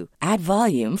like you. Add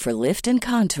volume for lift and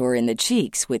contour in the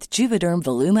cheeks with Juvederm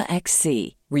Voluma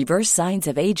XC. Reverse signs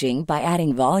of aging by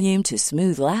adding volume to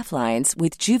smooth laugh lines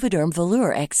with Juvederm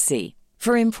Volure XC.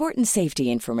 For important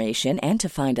safety information and to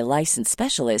find a licensed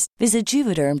specialist, visit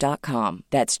Juvederm.com.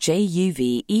 That's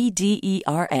JUVEDERM.com.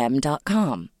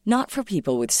 Not for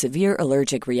people with severe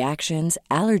allergic reactions,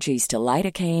 allergies to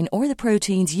lidocaine, or the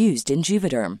proteins used in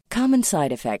Juvederm. Common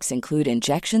side effects include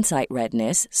injection site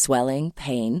redness, swelling,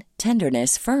 pain,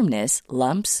 tenderness, firmness,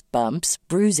 lumps, bumps,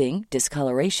 bruising,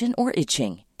 discoloration, or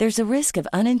itching. There's a risk of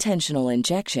unintentional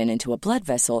injection into a blood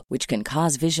vessel, which can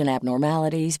cause vision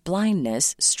abnormalities,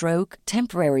 blindness, stroke,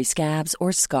 temporary scabs,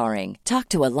 or scarring. Talk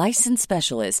to a licensed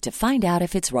specialist to find out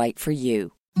if it's right for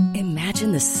you.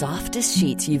 Imagine the softest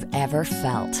sheets you've ever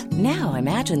felt. Now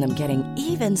imagine them getting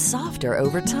even softer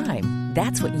over time.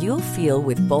 That's what you'll feel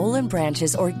with Boll &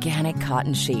 Branch's organic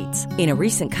cotton sheets. In a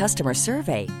recent customer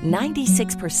survey,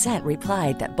 96%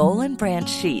 replied that Boll & Branch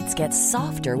sheets get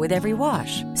softer with every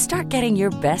wash. Start getting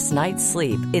your best night's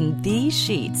sleep in these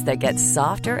sheets that get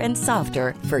softer and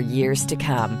softer for years to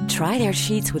come. Try their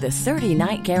sheets with a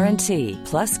 30-night guarantee.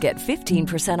 Plus, get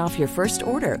 15% off your first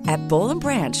order at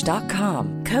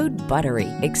bollandbranch.com. Code BUTTERY.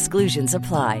 Exclusions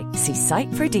apply. See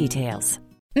site for details.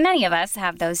 Many of us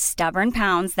have those stubborn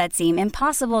pounds that seem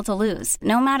impossible to lose,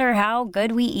 no matter how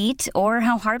good we eat or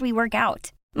how hard we work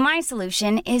out. My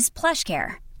solution is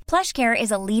PlushCare. PlushCare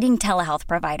is a leading telehealth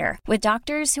provider with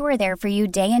doctors who are there for you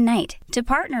day and night to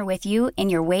partner with you in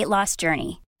your weight loss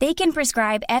journey. They can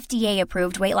prescribe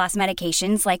FDA-approved weight loss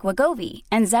medications like Wegovy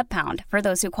and Zepbound for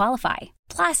those who qualify.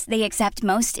 Plus, they accept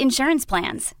most insurance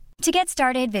plans. To get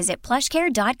started, visit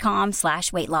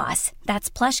plushcare.com/weightloss.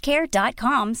 That's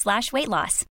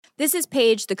plushcare.com/weightloss. This is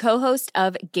Paige, the co-host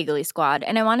of Giggly Squad,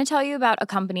 and I want to tell you about a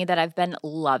company that I've been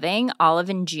loving,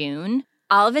 Olive & June.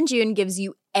 Olive & June gives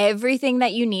you everything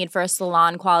that you need for a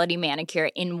salon-quality manicure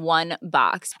in one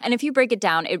box. And if you break it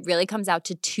down, it really comes out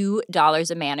to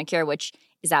 $2 a manicure, which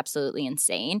is absolutely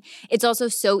insane. It's also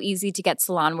so easy to get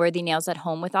salon-worthy nails at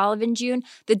home with Olive & June.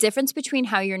 The difference between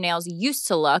how your nails used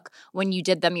to look when you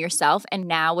did them yourself and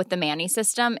now with the Mani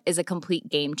system is a complete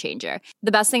game changer.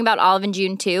 The best thing about Olive &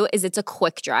 June, too, is it's a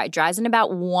quick dry. Dries in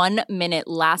about 1 minute,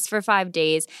 lasts for 5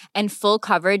 days, and full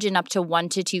coverage in up to 1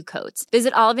 to 2 coats.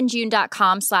 Visit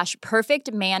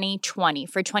oliveandjune.com/perfectmani20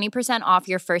 for 20% off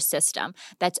your first system.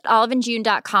 That's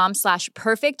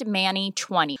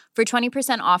oliveandjune.com/perfectmani20 for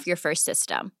 20% off your first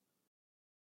system.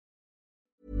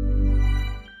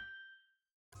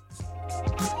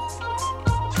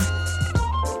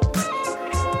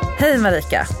 Hej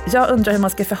Marika, jag undrar hur man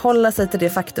ska förhålla sig till det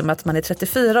faktum att man är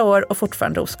 34 år och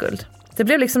fortfarande oskuld. Det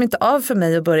blev liksom inte av för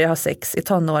mig att börja ha sex i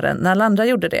tonåren när alla andra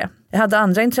gjorde det. Jag hade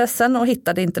andra intressen och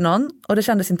hittade inte någon och det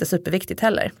kändes inte superviktigt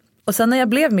heller. Och sen när jag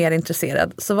blev mer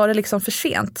intresserad så var det liksom för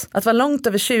sent. Att vara långt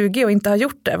över 20 och inte ha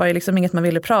gjort det var ju liksom inget man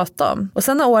ville prata om. Och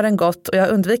sen har åren gått och jag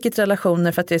har undvikit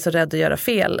relationer för att jag är så rädd att göra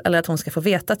fel eller att hon ska få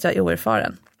veta att jag är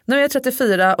oerfaren. Nu är jag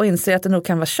 34 och inser att det nog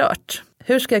kan vara kört.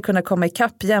 Hur ska jag kunna komma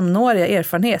ikapp jämnåriga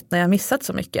erfarenhet när jag missat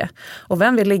så mycket? Och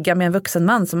vem vill ligga med en vuxen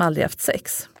man som aldrig haft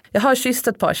sex? Jag har kysst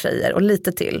ett par tjejer och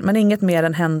lite till, men inget mer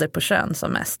än händer på kön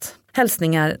som mest.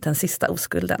 Hälsningar den sista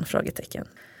oskulden? Frågetecken.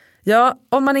 Ja,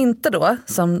 om man inte då,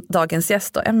 som dagens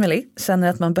gäst och Emily, känner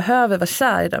att man behöver vara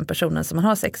kär i den personen som man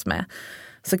har sex med,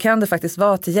 så kan det faktiskt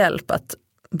vara till hjälp att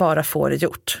bara få det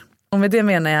gjort. Och med det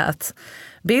menar jag att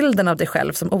bilden av dig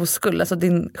själv som oskuld, alltså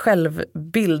din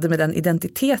självbild med den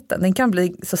identiteten, den kan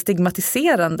bli så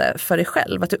stigmatiserande för dig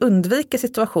själv att du undviker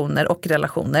situationer och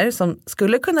relationer som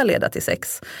skulle kunna leda till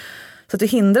sex. Så att du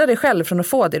hindrar dig själv från att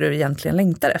få det du egentligen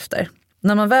längtar efter.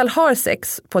 När man väl har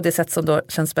sex på det sätt som då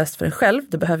känns bäst för en själv,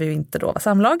 det behöver ju inte då vara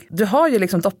samlag. Du har ju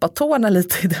liksom doppat tårna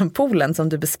lite i den poolen som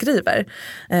du beskriver.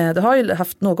 Du har ju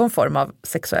haft någon form av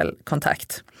sexuell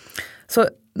kontakt. Så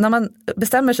när man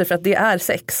bestämmer sig för att det är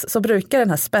sex så brukar den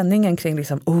här spänningen kring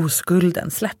liksom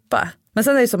oskulden släppa. Men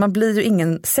sen är det så, man blir ju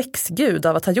ingen sexgud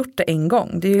av att ha gjort det en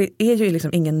gång. Det är ju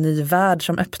liksom ingen ny värld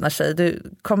som öppnar sig. Du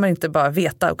kommer inte bara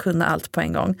veta och kunna allt på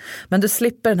en gång. Men du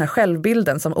slipper den här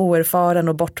självbilden som oerfaren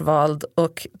och bortvald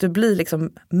och du blir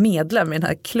liksom medlem i den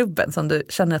här klubben som du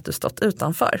känner att du stått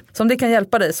utanför. Så om det kan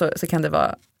hjälpa dig så kan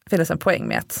det finnas en poäng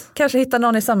med att kanske hitta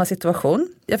någon i samma situation.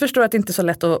 Jag förstår att det inte är så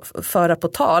lätt att föra på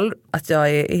tal att jag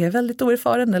är väldigt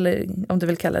oerfaren eller om du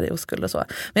vill kalla det oskuld och så.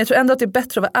 Men jag tror ändå att det är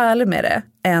bättre att vara ärlig med det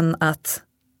än att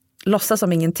låtsas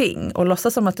som ingenting och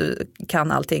låtsas som att du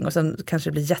kan allting och sen kanske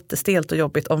det blir jättestelt och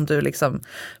jobbigt om du liksom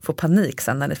får panik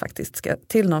sen när det faktiskt ska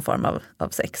till någon form av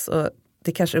sex. Och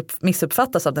det kanske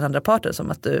missuppfattas av den andra parten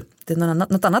som att det är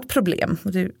något annat problem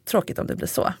och det är tråkigt om det blir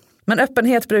så. Men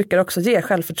öppenhet brukar också ge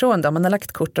självförtroende om man har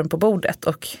lagt korten på bordet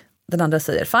och den andra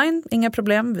säger fine, inga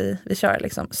problem, vi kör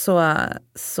liksom. Så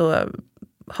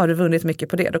har du vunnit mycket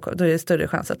på det, då är det större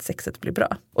chans att sexet blir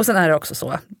bra. Och sen är det också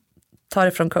så, Ta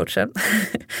det från coachen.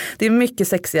 Det är mycket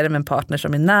sexigare med en partner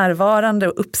som är närvarande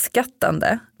och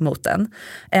uppskattande mot en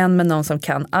än med någon som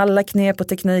kan alla knep och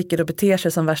tekniker och beter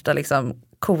sig som värsta liksom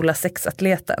coola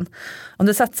sexatleten. Om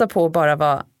du satsar på att bara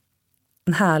vara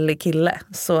en härlig kille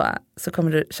så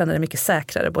kommer du känna dig mycket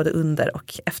säkrare både under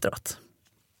och efteråt.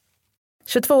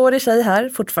 22-årig tjej här,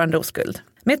 fortfarande oskuld.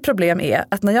 Mitt problem är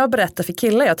att när jag berättar för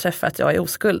killar jag träffar att jag är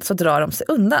oskuld så drar de sig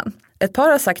undan. Ett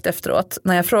par har sagt efteråt,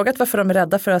 när jag frågat varför de är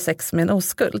rädda för att ha sex med en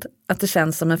oskuld, att det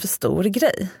känns som en för stor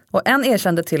grej. Och en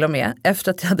erkände till och med,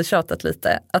 efter att jag hade tjatat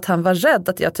lite, att han var rädd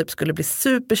att jag typ skulle bli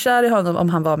superkär i honom om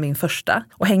han var min första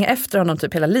och hänga efter honom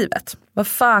typ hela livet. Vad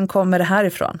fan kommer det här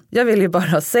ifrån? Jag vill ju bara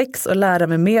ha sex och lära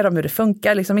mig mer om hur det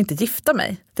funkar, liksom inte gifta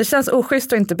mig. Det känns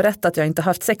oschysst att inte berätta att jag inte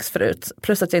haft sex förut,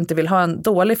 plus att jag inte vill ha en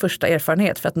dålig första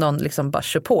erfarenhet för att någon liksom bara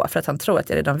kör på för att han tror att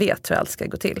jag redan vet hur allt ska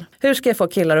gå till. Hur ska jag få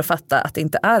killar att fatta att det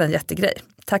inte är en jättegrej?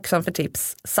 Tack så för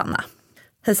tips, Sanna.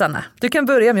 Hej Sanna, du kan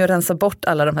börja med att rensa bort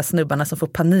alla de här snubbarna som får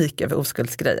panik över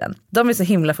oskuldsgrejen. De är så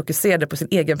himla fokuserade på sin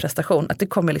egen prestation att det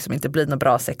kommer liksom inte bli något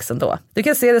bra sex ändå. Du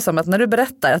kan se det som att när du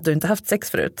berättar att du inte haft sex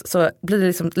förut så blir det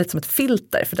liksom lite som ett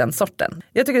filter för den sorten.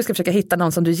 Jag tycker du ska försöka hitta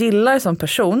någon som du gillar som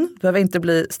person. Du behöver inte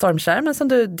bli stormkär men som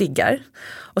du diggar.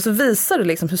 Och så visar du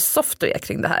liksom hur soft du är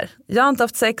kring det här. Jag har inte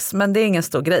haft sex men det är ingen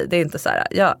stor grej. Det är inte så här,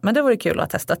 ja men det vore kul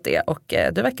att ha testat det och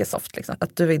du verkar soft liksom.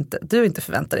 Att du inte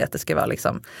förväntar dig att det ska vara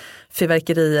liksom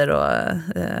fyrverkerier och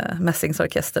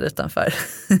mässingsorkester utanför.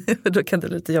 Då kan det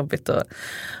bli lite jobbigt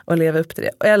att leva upp till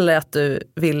det. Eller att du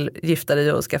vill gifta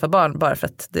dig och skaffa barn bara för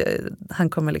att han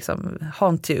kommer liksom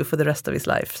haunt you for the rest of his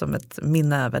life som ett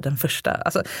minne över den första.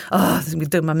 Alltså, det är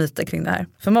dumma myter kring det här.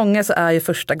 För många så är ju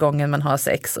första gången man har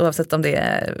sex, oavsett om det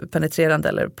är penetrerande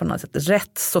eller på något sätt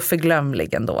rätt så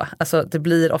förglömlig ändå. Alltså det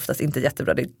blir oftast inte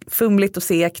jättebra. Det är fumligt och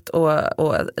segt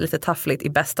och lite taffligt i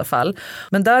bästa fall.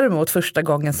 Men däremot första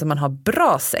gången som man har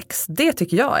bra sex, det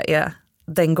tycker jag är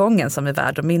den gången som är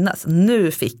värd att minnas.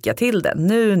 Nu fick jag till det.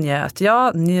 Nu njöt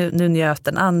jag. Nu njöt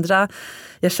den andra.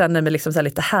 Jag känner mig liksom så här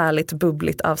lite härligt,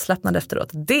 bubbligt, avslappnad efteråt.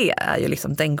 Det är ju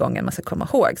liksom den gången man ska komma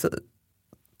ihåg. Så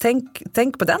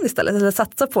tänk på den istället. Eller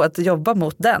satsa på att jobba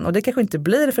mot den. Och det kanske inte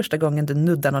blir det första gången du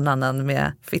nuddar någon annan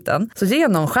med fittan. Så ge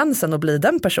någon chansen att bli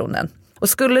den personen. Och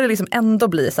skulle det liksom ändå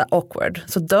bli så här awkward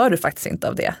så dör du faktiskt inte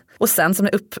av det. Och sen som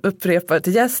jag upprepar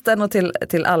till gästen och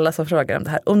till alla som frågar om det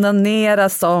här. Onanera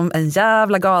som en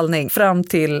jävla galning fram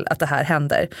till att det här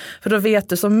händer. För då vet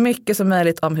du så mycket som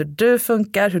möjligt om hur du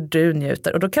funkar, hur du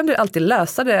njuter. Och då kan du alltid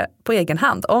lösa det på egen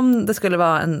hand. Om det skulle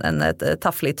vara en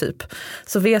tafflig typ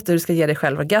så vet du hur du ska ge dig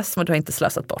själv orgasm och du har inte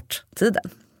slösat bort tiden.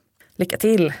 Lycka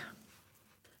till!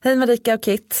 Hej Marika och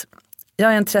Kit.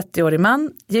 Jag är en 30-årig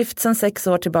man, gift sedan 6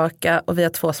 år tillbaka och vi har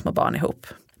 2 små barn ihop.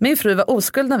 Min fru var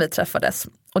oskuld när vi träffades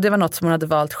och det var något som hon hade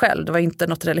valt själv, det var inte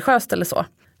något religiöst eller så.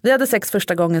 Vi hade sex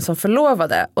första gången som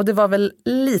förlovade och det var väl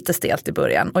lite stelt i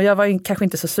början och jag var ju kanske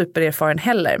inte så supererfaren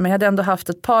heller men jag hade ändå haft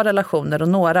ett par relationer och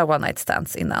några one night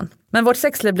stands innan. Men vårt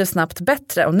sexliv blev snabbt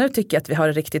bättre och nu tycker jag att vi har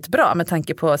det riktigt bra med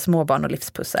tanke på småbarn och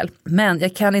livspussel. Men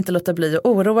jag kan inte låta bli att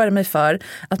oroa mig för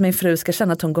att min fru ska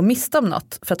känna att hon går miste om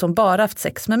något för att hon bara haft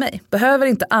sex med mig. Behöver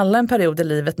inte alla en period i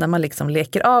livet när man liksom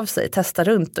leker av sig, testar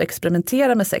runt och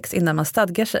experimenterar med sex innan man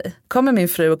stadgar sig? Kommer min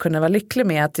fru att kunna vara lycklig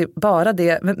med att bara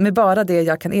det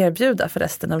jag kan erbjuda för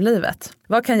resten av livet?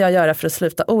 Vad kan jag göra för att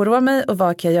sluta oroa mig och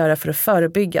vad kan jag göra för att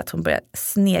förebygga att hon börjar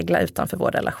snegla utanför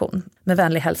vår relation? Med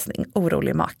vänlig hälsning,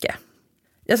 orolig make.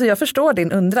 Alltså jag förstår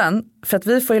din undran, för att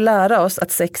vi får ju lära oss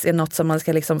att sex är något som man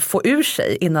ska liksom få ur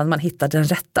sig innan man hittar den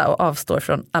rätta och avstår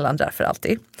från alla andra för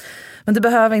alltid. Men det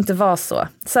behöver inte vara så.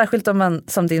 Särskilt om man,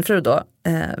 som din fru då,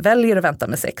 väljer att vänta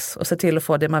med sex och se till att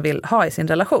få det man vill ha i sin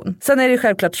relation. Sen är det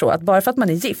självklart så att bara för att man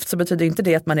är gift så betyder inte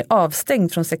det att man är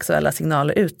avstängd från sexuella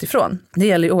signaler utifrån. Det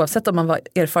gäller ju oavsett om man var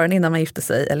erfaren innan man gifte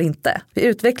sig eller inte. Vi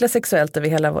utvecklas sexuellt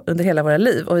under hela våra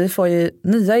liv och vi får ju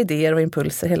nya idéer och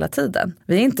impulser hela tiden.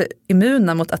 Vi är inte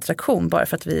immuna mot attraktion bara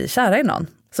för att vi är kära i någon.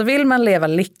 Så vill man leva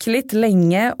lyckligt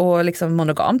länge och liksom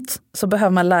monogamt så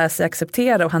behöver man lära sig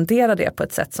acceptera och hantera det på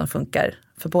ett sätt som funkar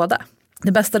för båda.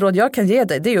 Det bästa råd jag kan ge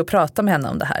dig det är att prata med henne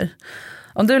om det här.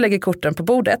 Om du lägger korten på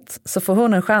bordet så får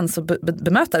hon en chans att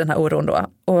bemöta den här oron då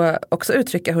och också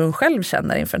uttrycka hur hon själv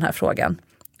känner inför den här frågan.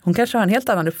 Hon kanske har en helt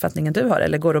annan uppfattning än du har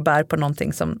eller går och bär på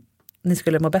någonting som ni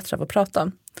skulle må bättre av att prata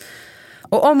om.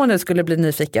 Och om hon nu skulle bli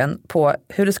nyfiken på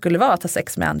hur det skulle vara att ha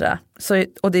sex med andra,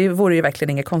 och det vore ju verkligen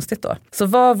inget konstigt då. Så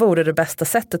vad vore det bästa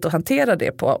sättet att hantera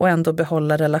det på och ändå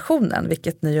behålla relationen,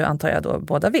 vilket ni ju antar jag då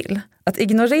båda vill? Att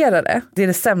ignorera det är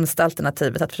det sämsta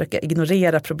alternativet, att försöka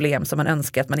ignorera problem som man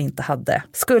önskar att man inte hade.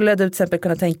 Skulle du till exempel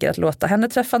kunna tänka dig att låta henne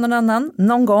träffa någon annan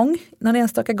någon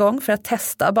enstaka gång för att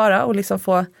testa bara och liksom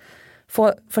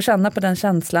få känna på den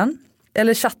känslan?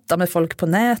 eller chatta med folk på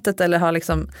nätet eller ha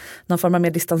liksom någon form av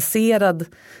mer distanserad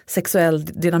sexuell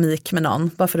dynamik med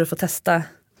någon. Bara för att få testa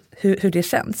hur det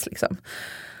känns. Liksom.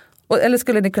 Eller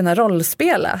skulle ni kunna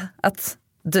rollspela att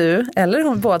du eller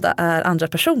hon båda är andra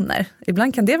personer?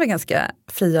 Ibland kan det vara ganska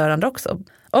frigörande också.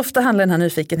 Ofta handlar den här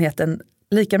nyfikenheten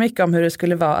lika mycket om hur det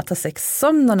skulle vara att ha sex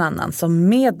som någon annan, som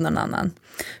med någon annan.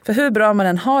 För hur bra man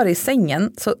än har i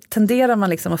sängen så tenderar man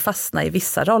liksom att fastna i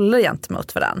vissa roller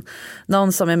gentemot varandra.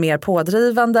 Någon som är mer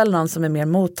pådrivande eller någon som är mer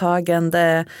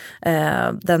mottagande,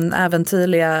 den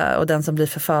äventyrliga och den som blir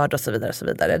förförd och så vidare. Och så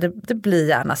vidare. Det blir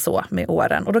gärna så med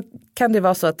åren. Och då kan det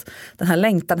vara så att den här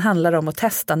längtan handlar om att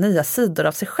testa nya sidor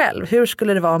av sig själv. Hur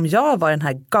skulle det vara om jag var den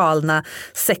här galna,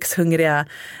 sexhungriga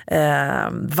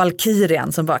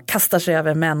valkyrien som bara kastar sig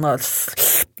över män och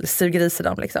suger i sig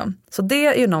dem liksom. Så det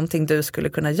är ju någonting du skulle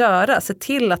kunna göra. Se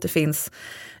till att det finns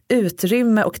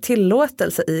utrymme och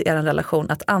tillåtelse i er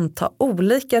relation att anta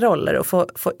olika roller och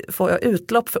få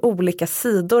utlopp för olika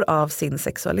sidor av sin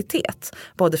sexualitet.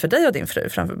 Både för dig och din fru,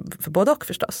 för både och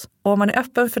förstås. Och om man är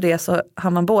öppen för det så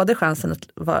har man både chansen att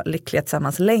vara lyckliga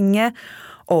tillsammans länge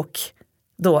och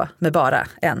då med bara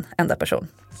en enda person.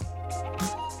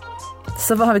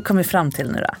 Så vad har vi kommit fram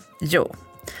till nu då? Jo,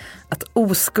 att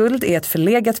oskuld är ett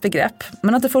förlegat begrepp,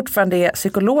 men att det fortfarande är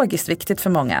psykologiskt viktigt för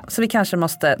många, så vi kanske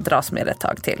måste dras med det ett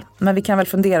tag till. Men vi kan väl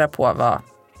fundera på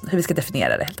hur vi ska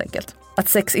definiera det helt enkelt. Att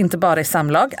sex inte bara är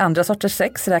samlag, andra sorters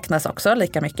sex räknas också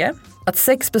lika mycket. Att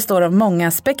sex består av många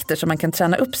aspekter som man kan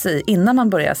träna upp sig i innan man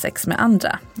börjar sex med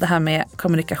andra. Det här med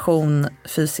kommunikation,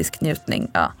 fysisk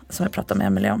njutning, som jag pratade med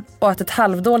Emelie om. Och att ett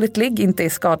halvdåligt ligg inte är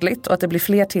skadligt och att det blir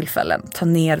fler tillfällen. Ta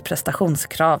ner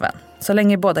prestationskraven. Så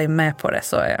länge båda är med på det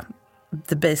så är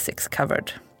the basics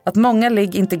covered. Att många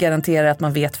ligg inte garanterar att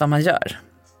man vet vad man gör.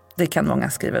 Det kan många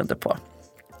skriva under på.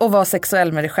 Och vara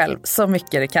sexuell med dig själv så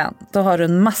mycket det kan. Då har du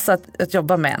en massa att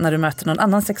jobba med när du möter någon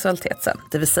annan sexualitet sen.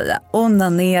 Det vill säga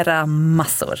onanera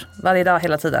massor. Varje dag,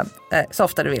 hela tiden. Så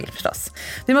ofta du vill förstås.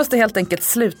 Vi måste helt enkelt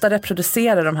sluta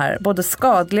reproducera de här både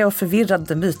skadliga och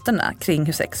förvirrande myterna kring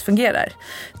hur sex fungerar.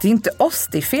 Det är inte oss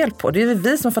det är fel på. Det är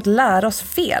vi som har fått lära oss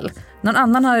fel. Någon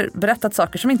annan har berättat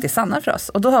saker som inte är sanna för oss.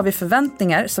 Och då har vi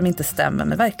förväntningar som inte stämmer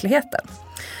med verkligheten.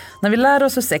 När vi lär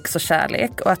oss hur sex och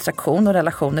kärlek och attraktion och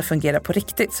relationer fungerar på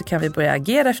riktigt så kan vi börja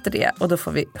agera efter det och då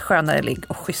får vi skönare ligg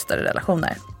och schysstare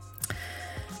relationer.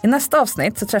 I nästa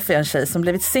avsnitt så träffar jag en tjej som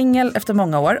blivit singel efter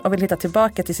många år och vill hitta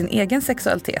tillbaka till sin egen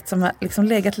sexualitet som har liksom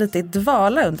legat lite i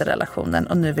dvala under relationen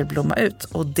och nu vill blomma ut,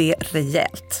 och det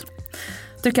rejält.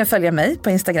 Du kan följa mig på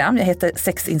Instagram, jag heter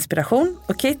Sexinspiration,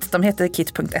 och Kit, de heter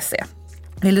kit.se.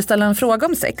 Vill du ställa en fråga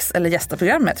om sex eller gästa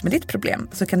programmet med ditt problem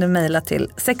så kan du mejla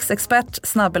till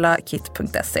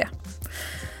sexexpert@kit.se.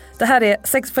 Det här är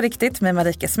Sex på riktigt med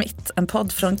Marika Smith, en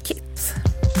podd från Kit.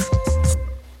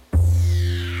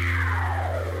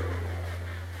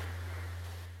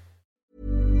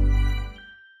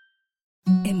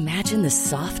 Imagine the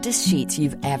softest sheets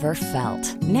you've ever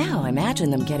felt. Now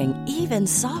imagine them getting even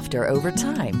softer over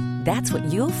time. That's what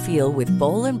you'll feel with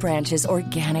Boll & Branch's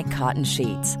organic cotton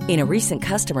sheets. In a recent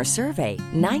customer survey,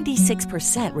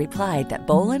 96% replied that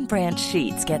Boll & Branch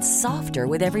sheets get softer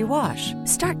with every wash.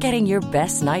 Start getting your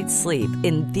best night's sleep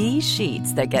in these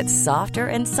sheets that get softer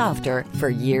and softer for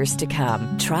years to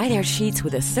come. Try their sheets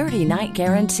with a 30-night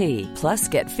guarantee. Plus,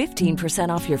 get 15%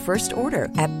 off your first order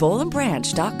at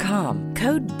bollandbranch.com.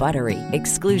 Code BUTTERY.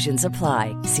 Exclusions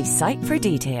apply. See site for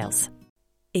details.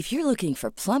 If you're looking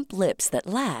for plump lips that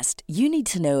last, you need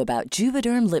to know about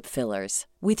Juvederm lip fillers.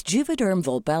 With Juvederm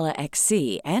Volbella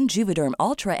XC and Juvederm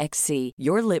Ultra XC,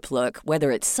 your lip look, whether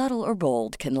it's subtle or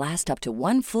bold, can last up to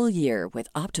 1 full year with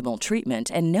optimal treatment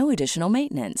and no additional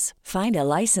maintenance. Find a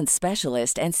licensed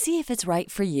specialist and see if it's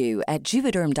right for you at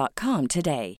Juvederm.com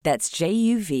today. That's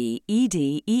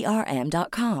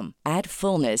JUVEDERM.com. Add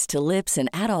fullness to lips in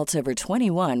adults over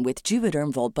 21 with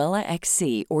Juvederm Volbella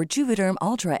XC or Juvederm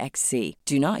Ultra XC.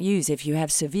 Do not use if you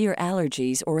have severe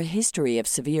allergies or a history of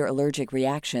severe allergic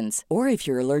reactions, or if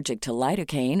you're allergic to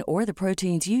lidocaine or the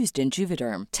proteins used in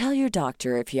Juvederm. Tell your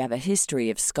doctor if you have a history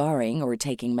of scarring or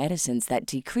taking medicines that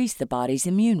decrease the body's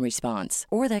immune response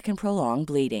or that can prolong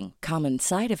bleeding. Common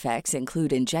side effects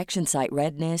include injection site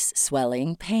redness,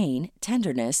 swelling, pain,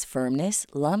 tenderness, firmness,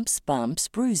 lumps, bumps,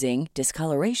 bruising,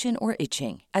 discoloration, or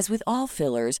itching. As with all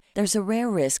fillers, there's a rare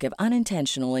risk of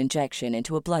unintentional injection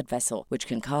into a blood vessel, which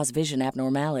can cause vision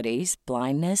abnormalities,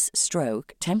 blindness,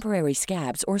 stroke, temporary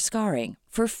scabs, or scarring.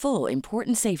 For full,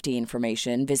 important safety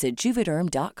information, visit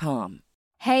Juvederm.com.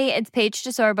 Hey, it's Paige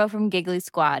DeSorbo from Giggly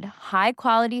Squad. High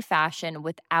quality fashion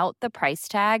without the price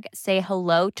tag. Say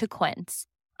hello to Quince.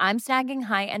 I'm snagging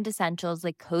high-end essentials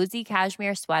like cozy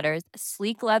cashmere sweaters,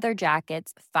 sleek leather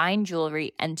jackets, fine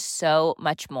jewelry, and so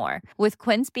much more. With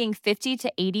Quince being 50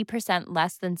 to 80%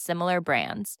 less than similar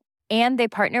brands. And they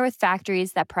partner with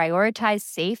factories that prioritize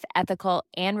safe, ethical,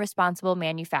 and responsible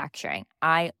manufacturing.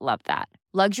 I love that.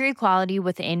 Luxury quality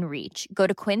within reach. Go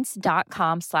to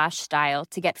quince.com/style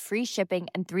to get free shipping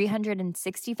and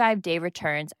 365-day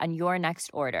returns on your next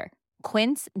order.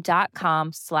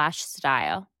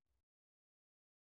 Quince.com/style.